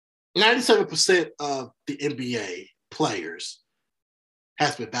 97% of the NBA players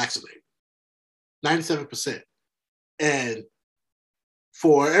has been vaccinated. 97%. And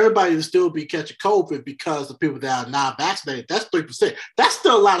for everybody to still be catching COVID because of people that are not vaccinated, that's 3%. That's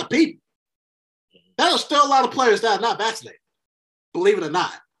still a lot of people. That are still a lot of players that are not vaccinated, believe it or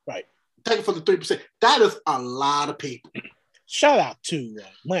not. Right. Take it from the 3%. That is a lot of people. Shout out to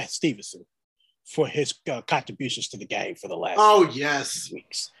Lance Stevenson for his contributions to the game for the last yes.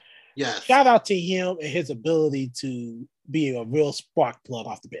 weeks. Yes. Shout out to him and his ability to be a real spark plug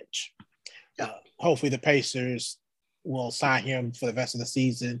off the bench. Hopefully the Pacers will sign him for the rest of the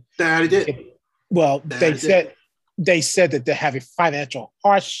season. They already did. Well, they said that they're having financial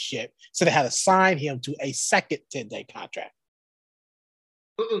hardship, so they had to sign him to a second 10-day contract.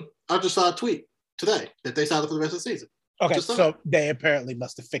 I just saw a tweet today that they signed him for the rest of the season. Okay, so they apparently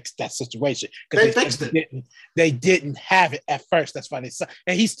must have fixed that situation. They fixed it. They didn't have it at first. That's why they signed.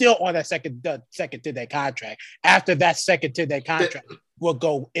 And he's still on that second 10-day contract. After that second 10-day contract will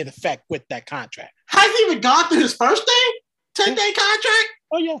go in effect with that contract. Has he even gone through his first day? 10-day contract?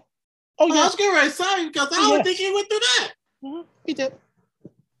 Oh, yeah. Oh, yeah. I was getting ready to say because I don't think he went through that. Mm-hmm.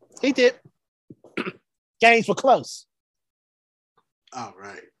 He did. Games were close. All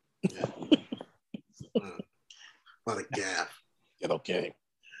right. Yeah. What a gaffe. Okay.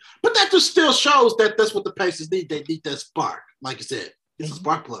 But that just still shows that that's what the Pacers need. They need that spark. Like you said, it's a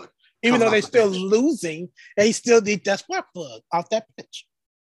spark plug. Even though they're still losing, they still need that spark plug off that pitch.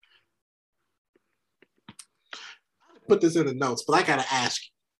 Put this in the notes, but I got to ask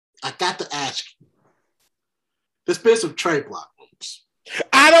you. There's been some trade block moves.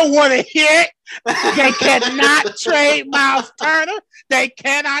 I don't want to hear it. They cannot trade Miles Turner. They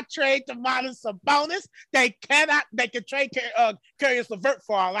cannot trade Domantas Sabonis. They can trade Caris LeVert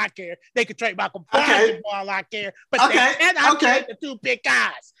for all I care. They can trade Malcolm Brogdon for all I care. But they cannot trade the two big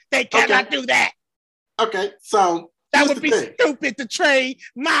guys. They cannot do that. Okay, so that would be stupid to trade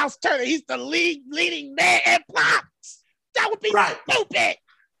Miles Turner. He's the leading man in blocks. That would be stupid.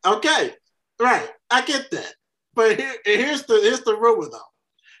 Okay, right. I get that. But here's the rumor though.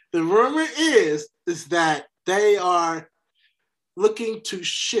 The rumor is that they are looking to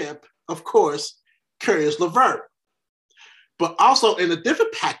ship, of course, Caris LeVert. But also in a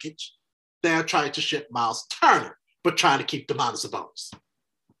different package, they are trying to ship Miles Turner, but trying to keep Domantas Sabonis.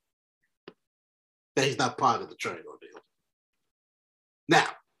 That he's not part of the trade ordeal. Now,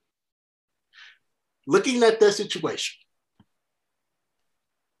 looking at that situation,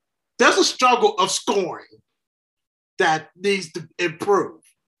 there's a struggle of scoring that needs to improve.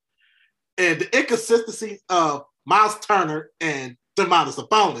 And the inconsistencies of Miles Turner and Domantas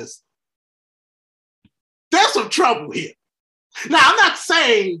Sabonis, there's some trouble here. Now, I'm not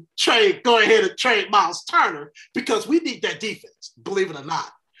saying go ahead and trade Miles Turner because we need that defense, believe it or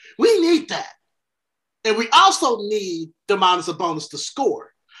not. We need that. And we also need Domantas Sabonis to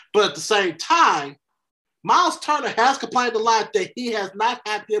score. But at the same time, Miles Turner has complained a lot that he has not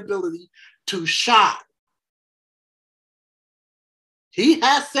had the ability to shine. He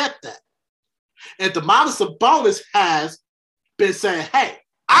has said that. And Domantas Sabonis has been saying, hey,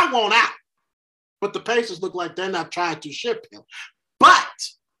 I want out. But the Pacers look like they're not trying to ship him. But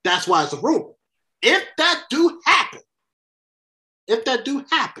that's why it's a rumor. If that do happen,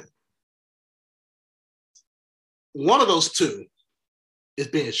 one of those two is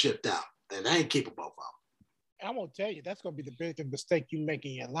being shipped out. And they ain't keeping both of them. I'm going to tell you, that's going to be the biggest mistake you make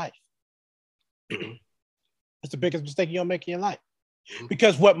in your life. It's the biggest mistake you'll make in your life.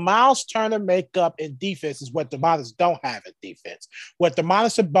 Because what Miles Turner make up in defense is what Domantas don't have in defense. What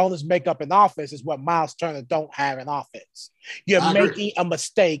Domantas Sabonis make up in offense is what Miles Turner don't have in offense. You're making a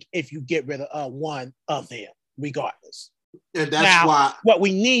mistake if you get rid of one of them, regardless. And that's why what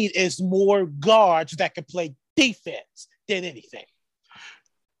we need is more guards that can play defense than anything.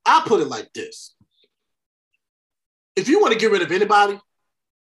 I'll put it like this. If you want to get rid of anybody,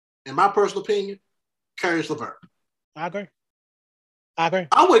 in my personal opinion, Caris LeVert. I agree.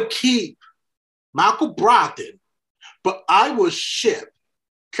 I would keep Malcolm Brogdon, but I would ship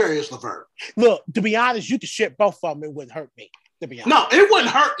Caris LeVert. Look, to be honest, you could ship both of them. It wouldn't hurt me, to be honest. No, it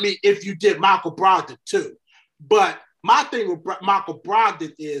wouldn't hurt me if you did Malcolm Brogdon too. But my thing with Malcolm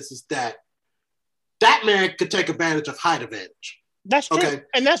Brogdon is that man could take advantage of height advantage. That's true. Okay?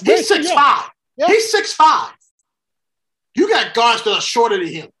 And that's he's 6'5". Yeah. He's 6'5". You got guards that are shorter than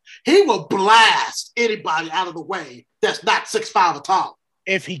him. He will blast anybody out of the way that's not 6'5" or tall.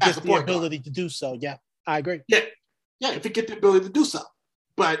 If he gets the ability to do so, yeah, I agree. Yeah, if he gets the ability to do so.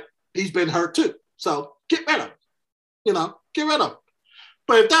 But he's been hurt too. So get rid of him. Get rid of him.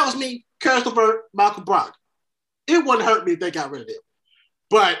 But if that was me, Caris LeVert, Malcolm Brogdon, it wouldn't hurt me if they got rid of him.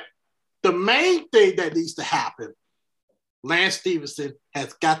 But the main thing that needs to happen, Lance Stephenson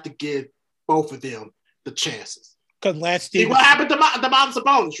has got to give both of them the chances. Because Lance Stephenson. See what happened to Domantas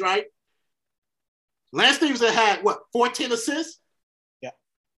Sabonis, right? Lance Stephenson had, 14 assists? Yeah.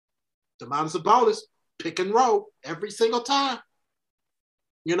 Domantas Sabonis, pick and roll every single time.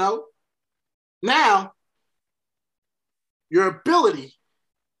 Now, your ability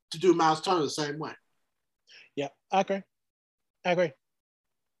to do Miles Turner the same way. Yeah, I agree.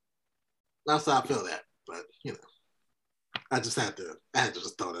 That's how I feel that. But I had to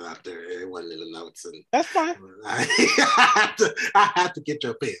just throw it out there. It wasn't in the notes, and That's fine. I have to get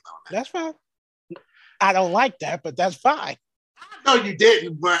your opinion on that. That's fine. I don't like that, but that's fine. I know you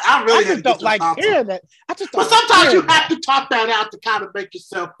didn't, but I really just don't like hearing that. But sometimes you have to talk that out to kind of make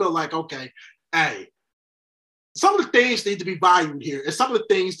yourself feel like, okay, hey, some of the things need to be valued here, and some of the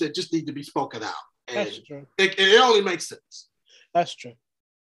things that just need to be spoken out. And that's true. It only makes sense. That's true.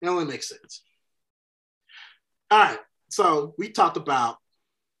 It only makes sense. All right. So we talked about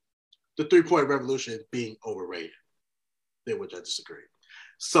the 3-point revolution being overrated, in which I disagree.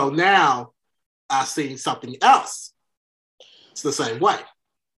 So now I've seen something else. It's the same way.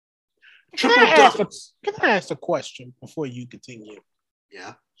 Can I ask a question before you continue?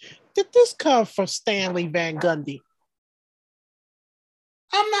 Yeah. Did this come from Stanley Van Gundy?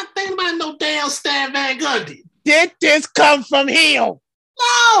 I'm not thinking about no damn Stan Van Gundy. Did this come from him?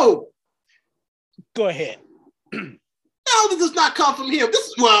 No. Go ahead. No, this does not come from him. He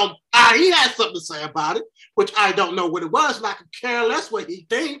has something to say about it, which I don't know what it was, and I could care less what he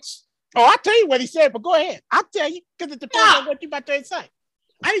thinks. Oh, I'll tell you what he said, but go ahead. I'll tell you because it depends on what you're about to say.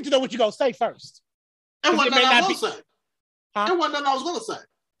 I need to know what you're going to say first. It wasn't nothing I was going to say. Huh? It wasn't nothing I was going to say.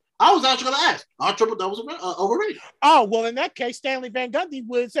 I was actually going to ask, are triple doubles overrated? Oh, well, in that case, Stanley Van Gundy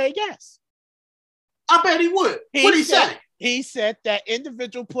would say yes. I bet he would. What did he say? He said that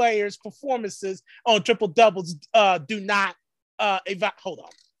individual players' performances on triple doubles do not hold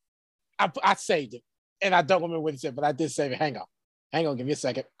on. I saved it, and I don't remember what he said, but I did save it. Hang on, give me a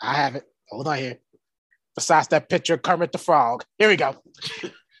second. I have it. Hold on here. Besides that picture of Kermit the Frog, here we go.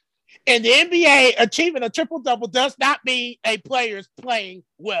 In the NBA, achieving a triple double does not mean a player is playing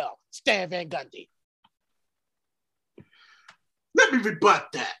well. Stan Van Gundy. Let me rebut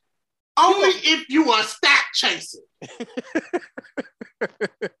that. Only if you are stat chasing.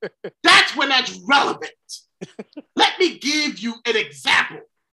 That's when that's relevant. Let me give you an example.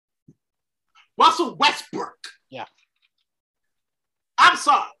 Russell Westbrook. Yeah. I'm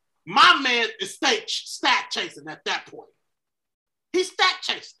sorry. My man is stat chasing at that point. He's stat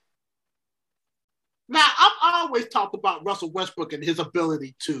chasing. Now, I've always talked about Russell Westbrook and his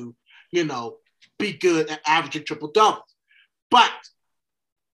ability to, be good at averaging triple doubles. But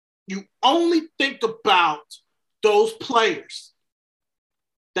you only think about those players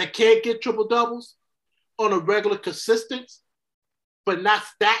that can't get triple doubles on a regular consistent, but not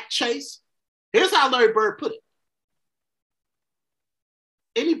stat chase. Here's how Larry Bird put it.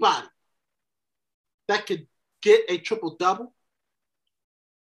 Anybody that could get a triple double,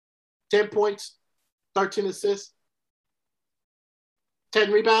 10 points, 13 assists,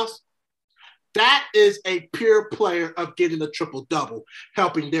 10 rebounds, that is a pure player of getting a triple double,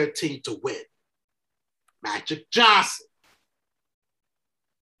 helping their team to win. Magic Johnson,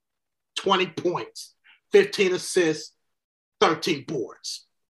 20 points, 15 assists, 13 boards.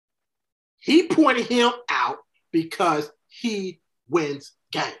 He pointed him out because he wins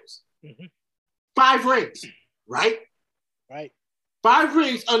games. Mm-hmm. 5 rings, right? Right. 5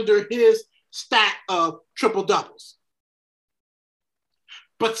 rings under his stat of triple doubles.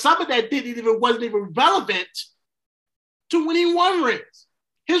 But some of that wasn't even relevant to when he won rings.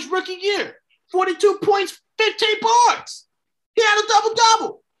 His rookie year, 42 points, 15 boards. He had a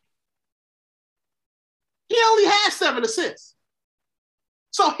double-double. He only had 7 assists.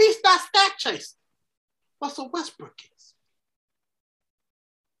 So he's not stat chasing. Russell Westbrook is.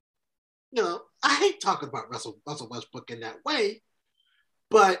 I hate talking about Russell Westbrook in that way,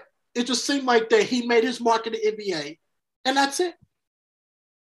 but it just seemed like that he made his mark in the NBA, and that's it.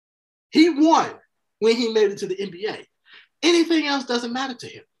 He won when he made it to the NBA. Anything else doesn't matter to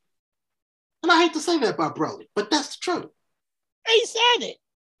him. And I hate to say that about Brodie, but that's the truth. He said it.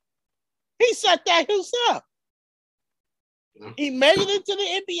 He said that himself. Yeah. He made it into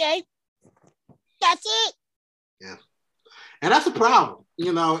the NBA. That's it. Yeah. And that's a problem,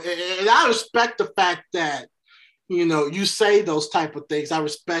 and I respect the fact that, you say those type of things. I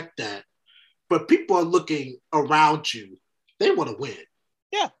respect that. But people are looking around you. They want to win.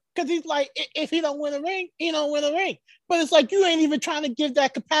 Yeah. Because he's like, if he don't win a ring, he don't win a ring. But it's like you ain't even trying to give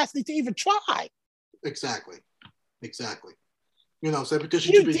that capacity to even try. Exactly. So because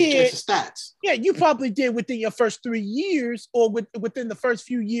you be chasing stats. Yeah, you probably did within your first 3 years or within the first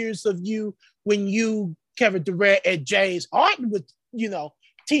few years of you when you, Kevin Durant and James Harden was,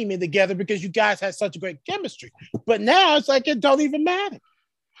 teaming together because you guys had such a great chemistry. But now it's like it don't even matter.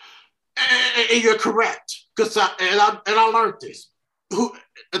 And you're correct. Because I learned this.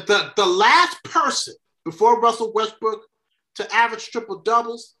 The last person before Russell Westbrook to average triple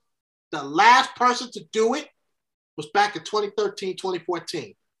doubles, the last person to do it was back in 2013,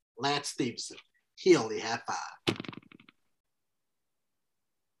 2014. Lance Stevenson. He only had 5.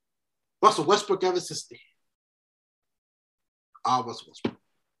 Russell Westbrook ever since then. All Russell Westbrook.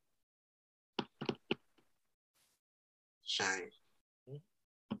 Shame.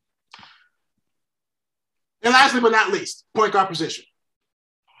 And lastly but not least, point guard position.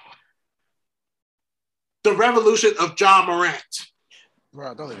 The revolution of Ja Morant.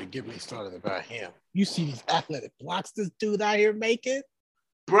 Bro, don't even get me started about him. You see these athletic blocks this dude out here making?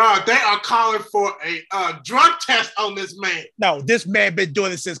 Bro, they are calling for a drug test on this man. No, this man been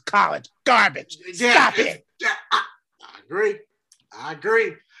doing this since college. Garbage. Stop it. I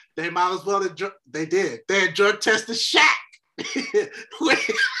agree. They might as well. They did. They had drug tested Shaq.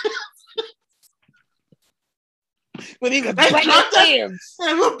 When he was breaking rims.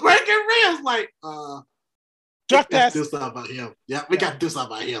 They were breaking rims. Like, drug test. Do something about him. Yeah, we got to do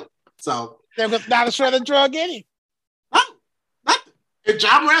something about him. So there was not a shred of drug in him. No, nothing. And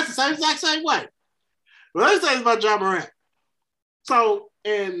Ja Morant's the same exact same way. But let me say this about Ja Morant. So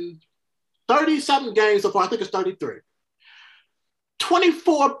in 30-something games so far, I think it's 33.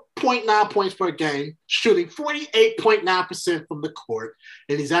 24.9 points per game, shooting 48.9% from the court,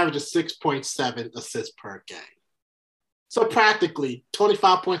 and he's averaging 6.7 assists per game. So practically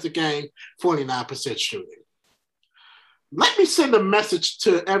 25 points a game, 49% shooting. Let me send a message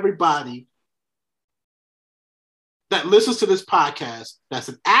to everybody that listens to this podcast that's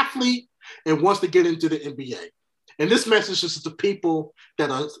an athlete and wants to get into the NBA. And this message is to people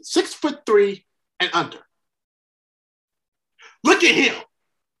that are 6'3" and under. Look at him,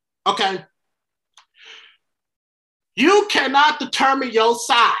 okay? You cannot determine your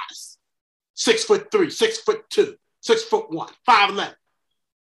size. 6'3", 6'2", 6'1", 5'11".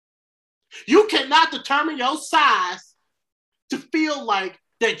 You cannot determine your size to feel like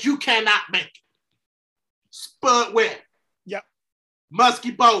that you cannot make it. Spud Webb. Yep.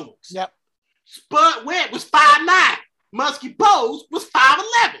 Muskie Bowles. Yep. Spud Webb was 5'9". Muskie Bowles was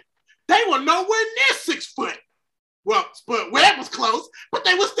 5'11". They were nowhere near 6 foot. Well, Spud Webb was close, but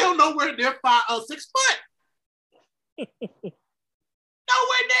they were still nowhere near 6 foot.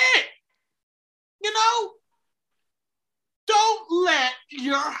 Nowhere near. You know, don't let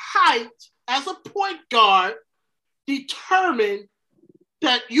your height as a point guard determine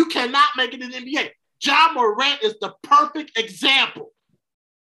that you cannot make it in the NBA. Ja Morant is the perfect example.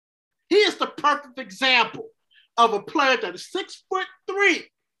 He is the perfect example of a player that is 6'3"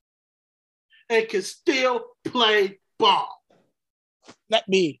 and can still play ball. Let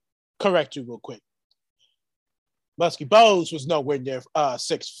me correct you real quick. Muskie Bowles was nowhere near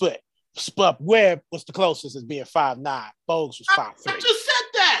 6 foot. Spud Webb was the closest as being 5'9". Bowles was 5'3". I just said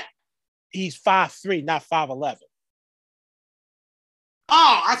that. He's 5'3", not 5'11".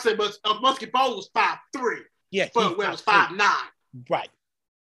 Oh, I said Muskie Bowles was 5'3". Yeah, Spud Webb was 5'9". Right.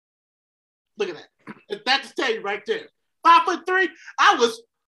 Look at that. That's to tell you right there. 5'3", I was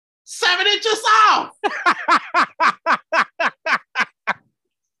 7 inches off.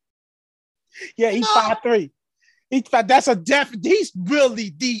 Yeah, he's 5'3". He's really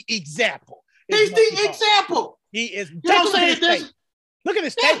the example. He's the example. He is. You know what I'm saying? Look at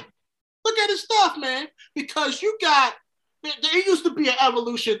his tape. Look at his stuff, man. Because you got, there used to be an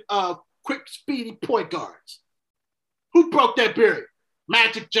evolution of quick, speedy point guards. Who broke that barrier?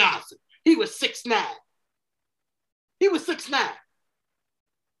 Magic Johnson. He was 6'9". He was 6'9".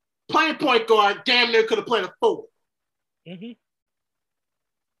 Playing point guard, damn near could have played a forward. Mm-hmm.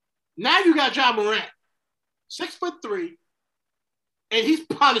 Now you got Ja Morant, 6'3", and he's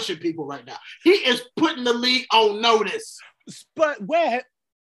punishing people right now. He is putting the league on notice. Spud Webb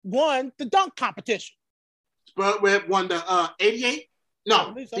won the dunk competition. Spud Webb won the 88?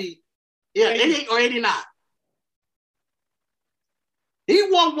 No, so. 88 or 89. He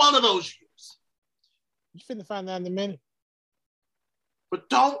won one of those years. You finna find out in a minute. But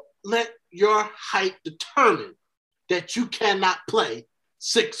don't let your height determine that you cannot play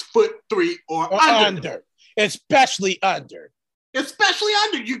 6'3" or under. Especially under. Especially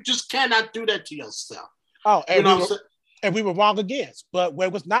under. You just cannot do that to yourself. Oh, and, you know we were wrong again. But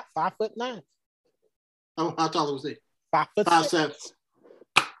Webb was not 5'9". Oh, how tall was he? 5'7".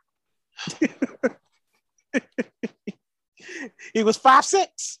 He was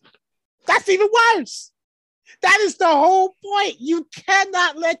 5'6". That's even worse. That is the whole point. You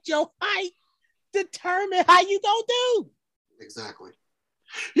cannot let your height determine how you gonna do. Exactly.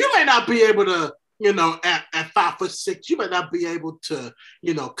 You may not be able to, you know, at 5'6", you may not be able to,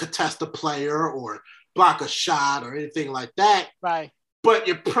 you know, contest a player or block a shot or anything like that. Right. But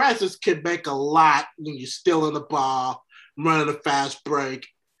your presence can make a lot when you're stealing the ball, running a fast break.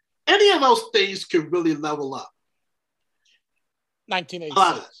 Any of those things can really level up.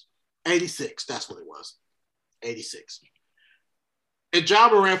 1986. 86. That's what it was. 86. And Ja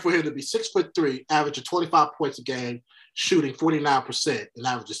Morant, for him to be 6'3", averaging 25 points a game, shooting 49%, and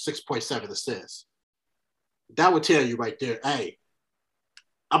averaging 6.7 assists. That would tell you right there, hey,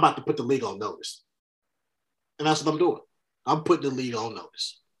 I'm about to put the league on notice. And that's what I'm doing. I'm putting the league on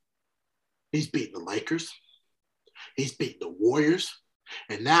notice. He's beating the Lakers. He's beating the Warriors.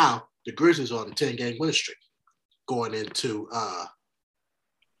 And now the Grizzlies are on a 10-game winning streak going into, I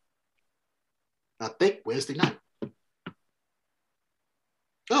think, Wednesday night.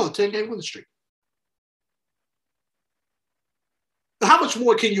 Oh, 10-game winning streak. How much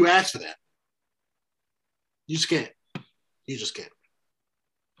more can you ask for that? You just can't. You just can't.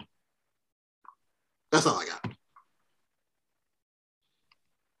 That's all I got.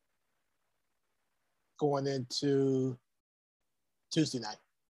 Going into Tuesday night.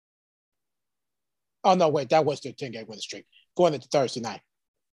 Oh, no, wait. That was the 10-game winning streak. Going into Thursday night.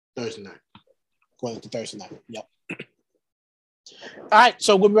 Thursday night. Going into Thursday night. Yep. All right.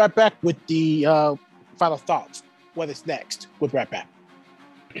 So we'll be right back with the final thoughts. What is next? We'll be right back.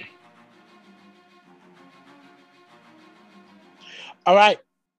 All right.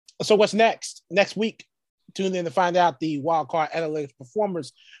 So what's next? Next week, tune in to find out the Wild Card Analytics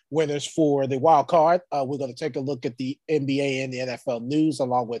Performers winners for the Wild Card. We're going to take a look at the NBA and the NFL news,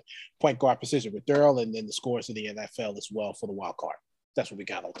 along with point guard position with Daryl, and then the scores of the NFL as well for the Wild Card. That's what we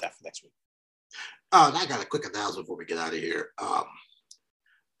got on that for next week. And I got a quick announcement before we get out of here.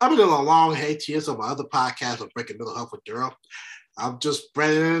 I've been doing a long hiatus on my other podcast on Breaking Mental Health with Daryl. I'm just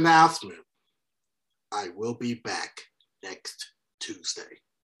spreading an announcement. I will be back next Tuesday.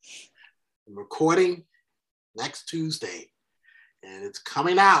 I'm recording next Tuesday, and it's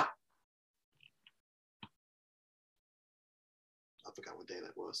coming out. I forgot what day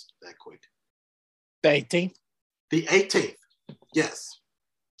that was, that quick. The 18th? The 18th, yes.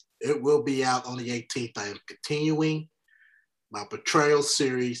 It will be out on the 18th. I am continuing my Betrayal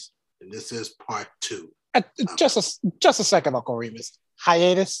series, and this is part 2. Just a second, Uncle Remus.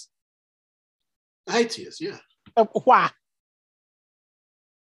 Hiatus? Hiatus, yeah. Why?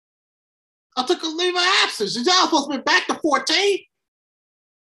 I took a leave of absence. Y'all supposed to be back to 14.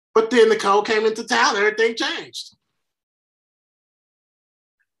 But then Nicole came into town, everything changed.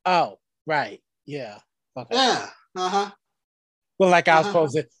 Oh, right. Yeah. Okay. Yeah. Uh-huh. Well, like I was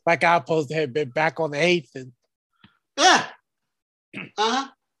supposed to have been back on the 8th. And... Yeah. Uh-huh.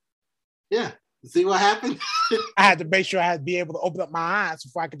 Yeah. See what happened? I had to make sure I had to be able to open up my eyes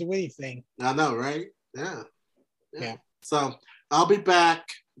before I could do anything. I know, right? Yeah. So I'll be back.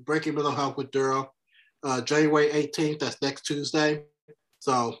 Breaking Mental Health with Daryl. January 18th, that's next Tuesday.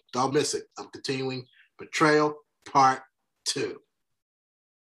 So don't miss it. I'm continuing Betrayal Part 2.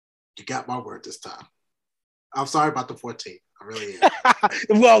 You got my word this time. I'm sorry about the 14th. I really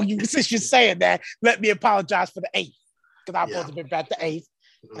am. Well, since you're saying that, let me apologize for the 8th. Because I'm supposed to be back the 8th.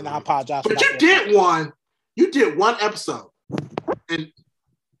 And I apologize but for you did one. You did one episode. And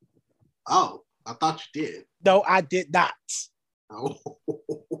I thought you did. No, I did not. Oh.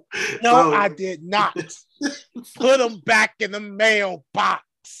 No, I did not. Put them back in the mailbox.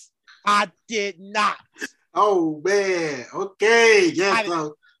 I did not. Oh, man. Okay.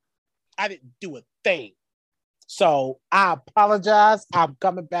 Yes. I didn't do a thing. So I apologize. I'm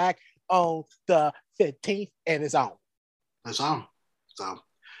coming back on the 15th, and it's on. It's on. So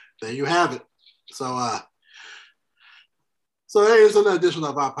there you have it. So there is an edition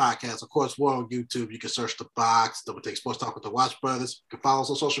of our podcast. Of course, we're on YouTube. You can search The Box, Double Take Sports Talk with the Watch Brothers. You can follow us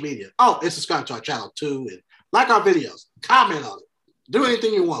on social media. Oh, and subscribe to our channel too. And like our videos. Comment on it. Do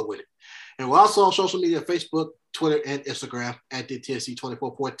anything you want with it. And we're also on social media, Facebook, Twitter, and Instagram at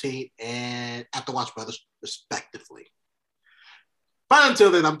DTSC2414 and at the Watch Brothers, respectively. But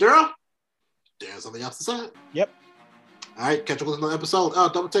until then, I'm Daryl. There's something else to say. Yep. All right, catch up with another episode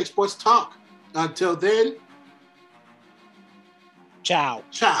of Double Take Sports Talk. Until then, ciao.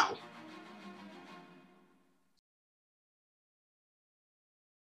 Ciao.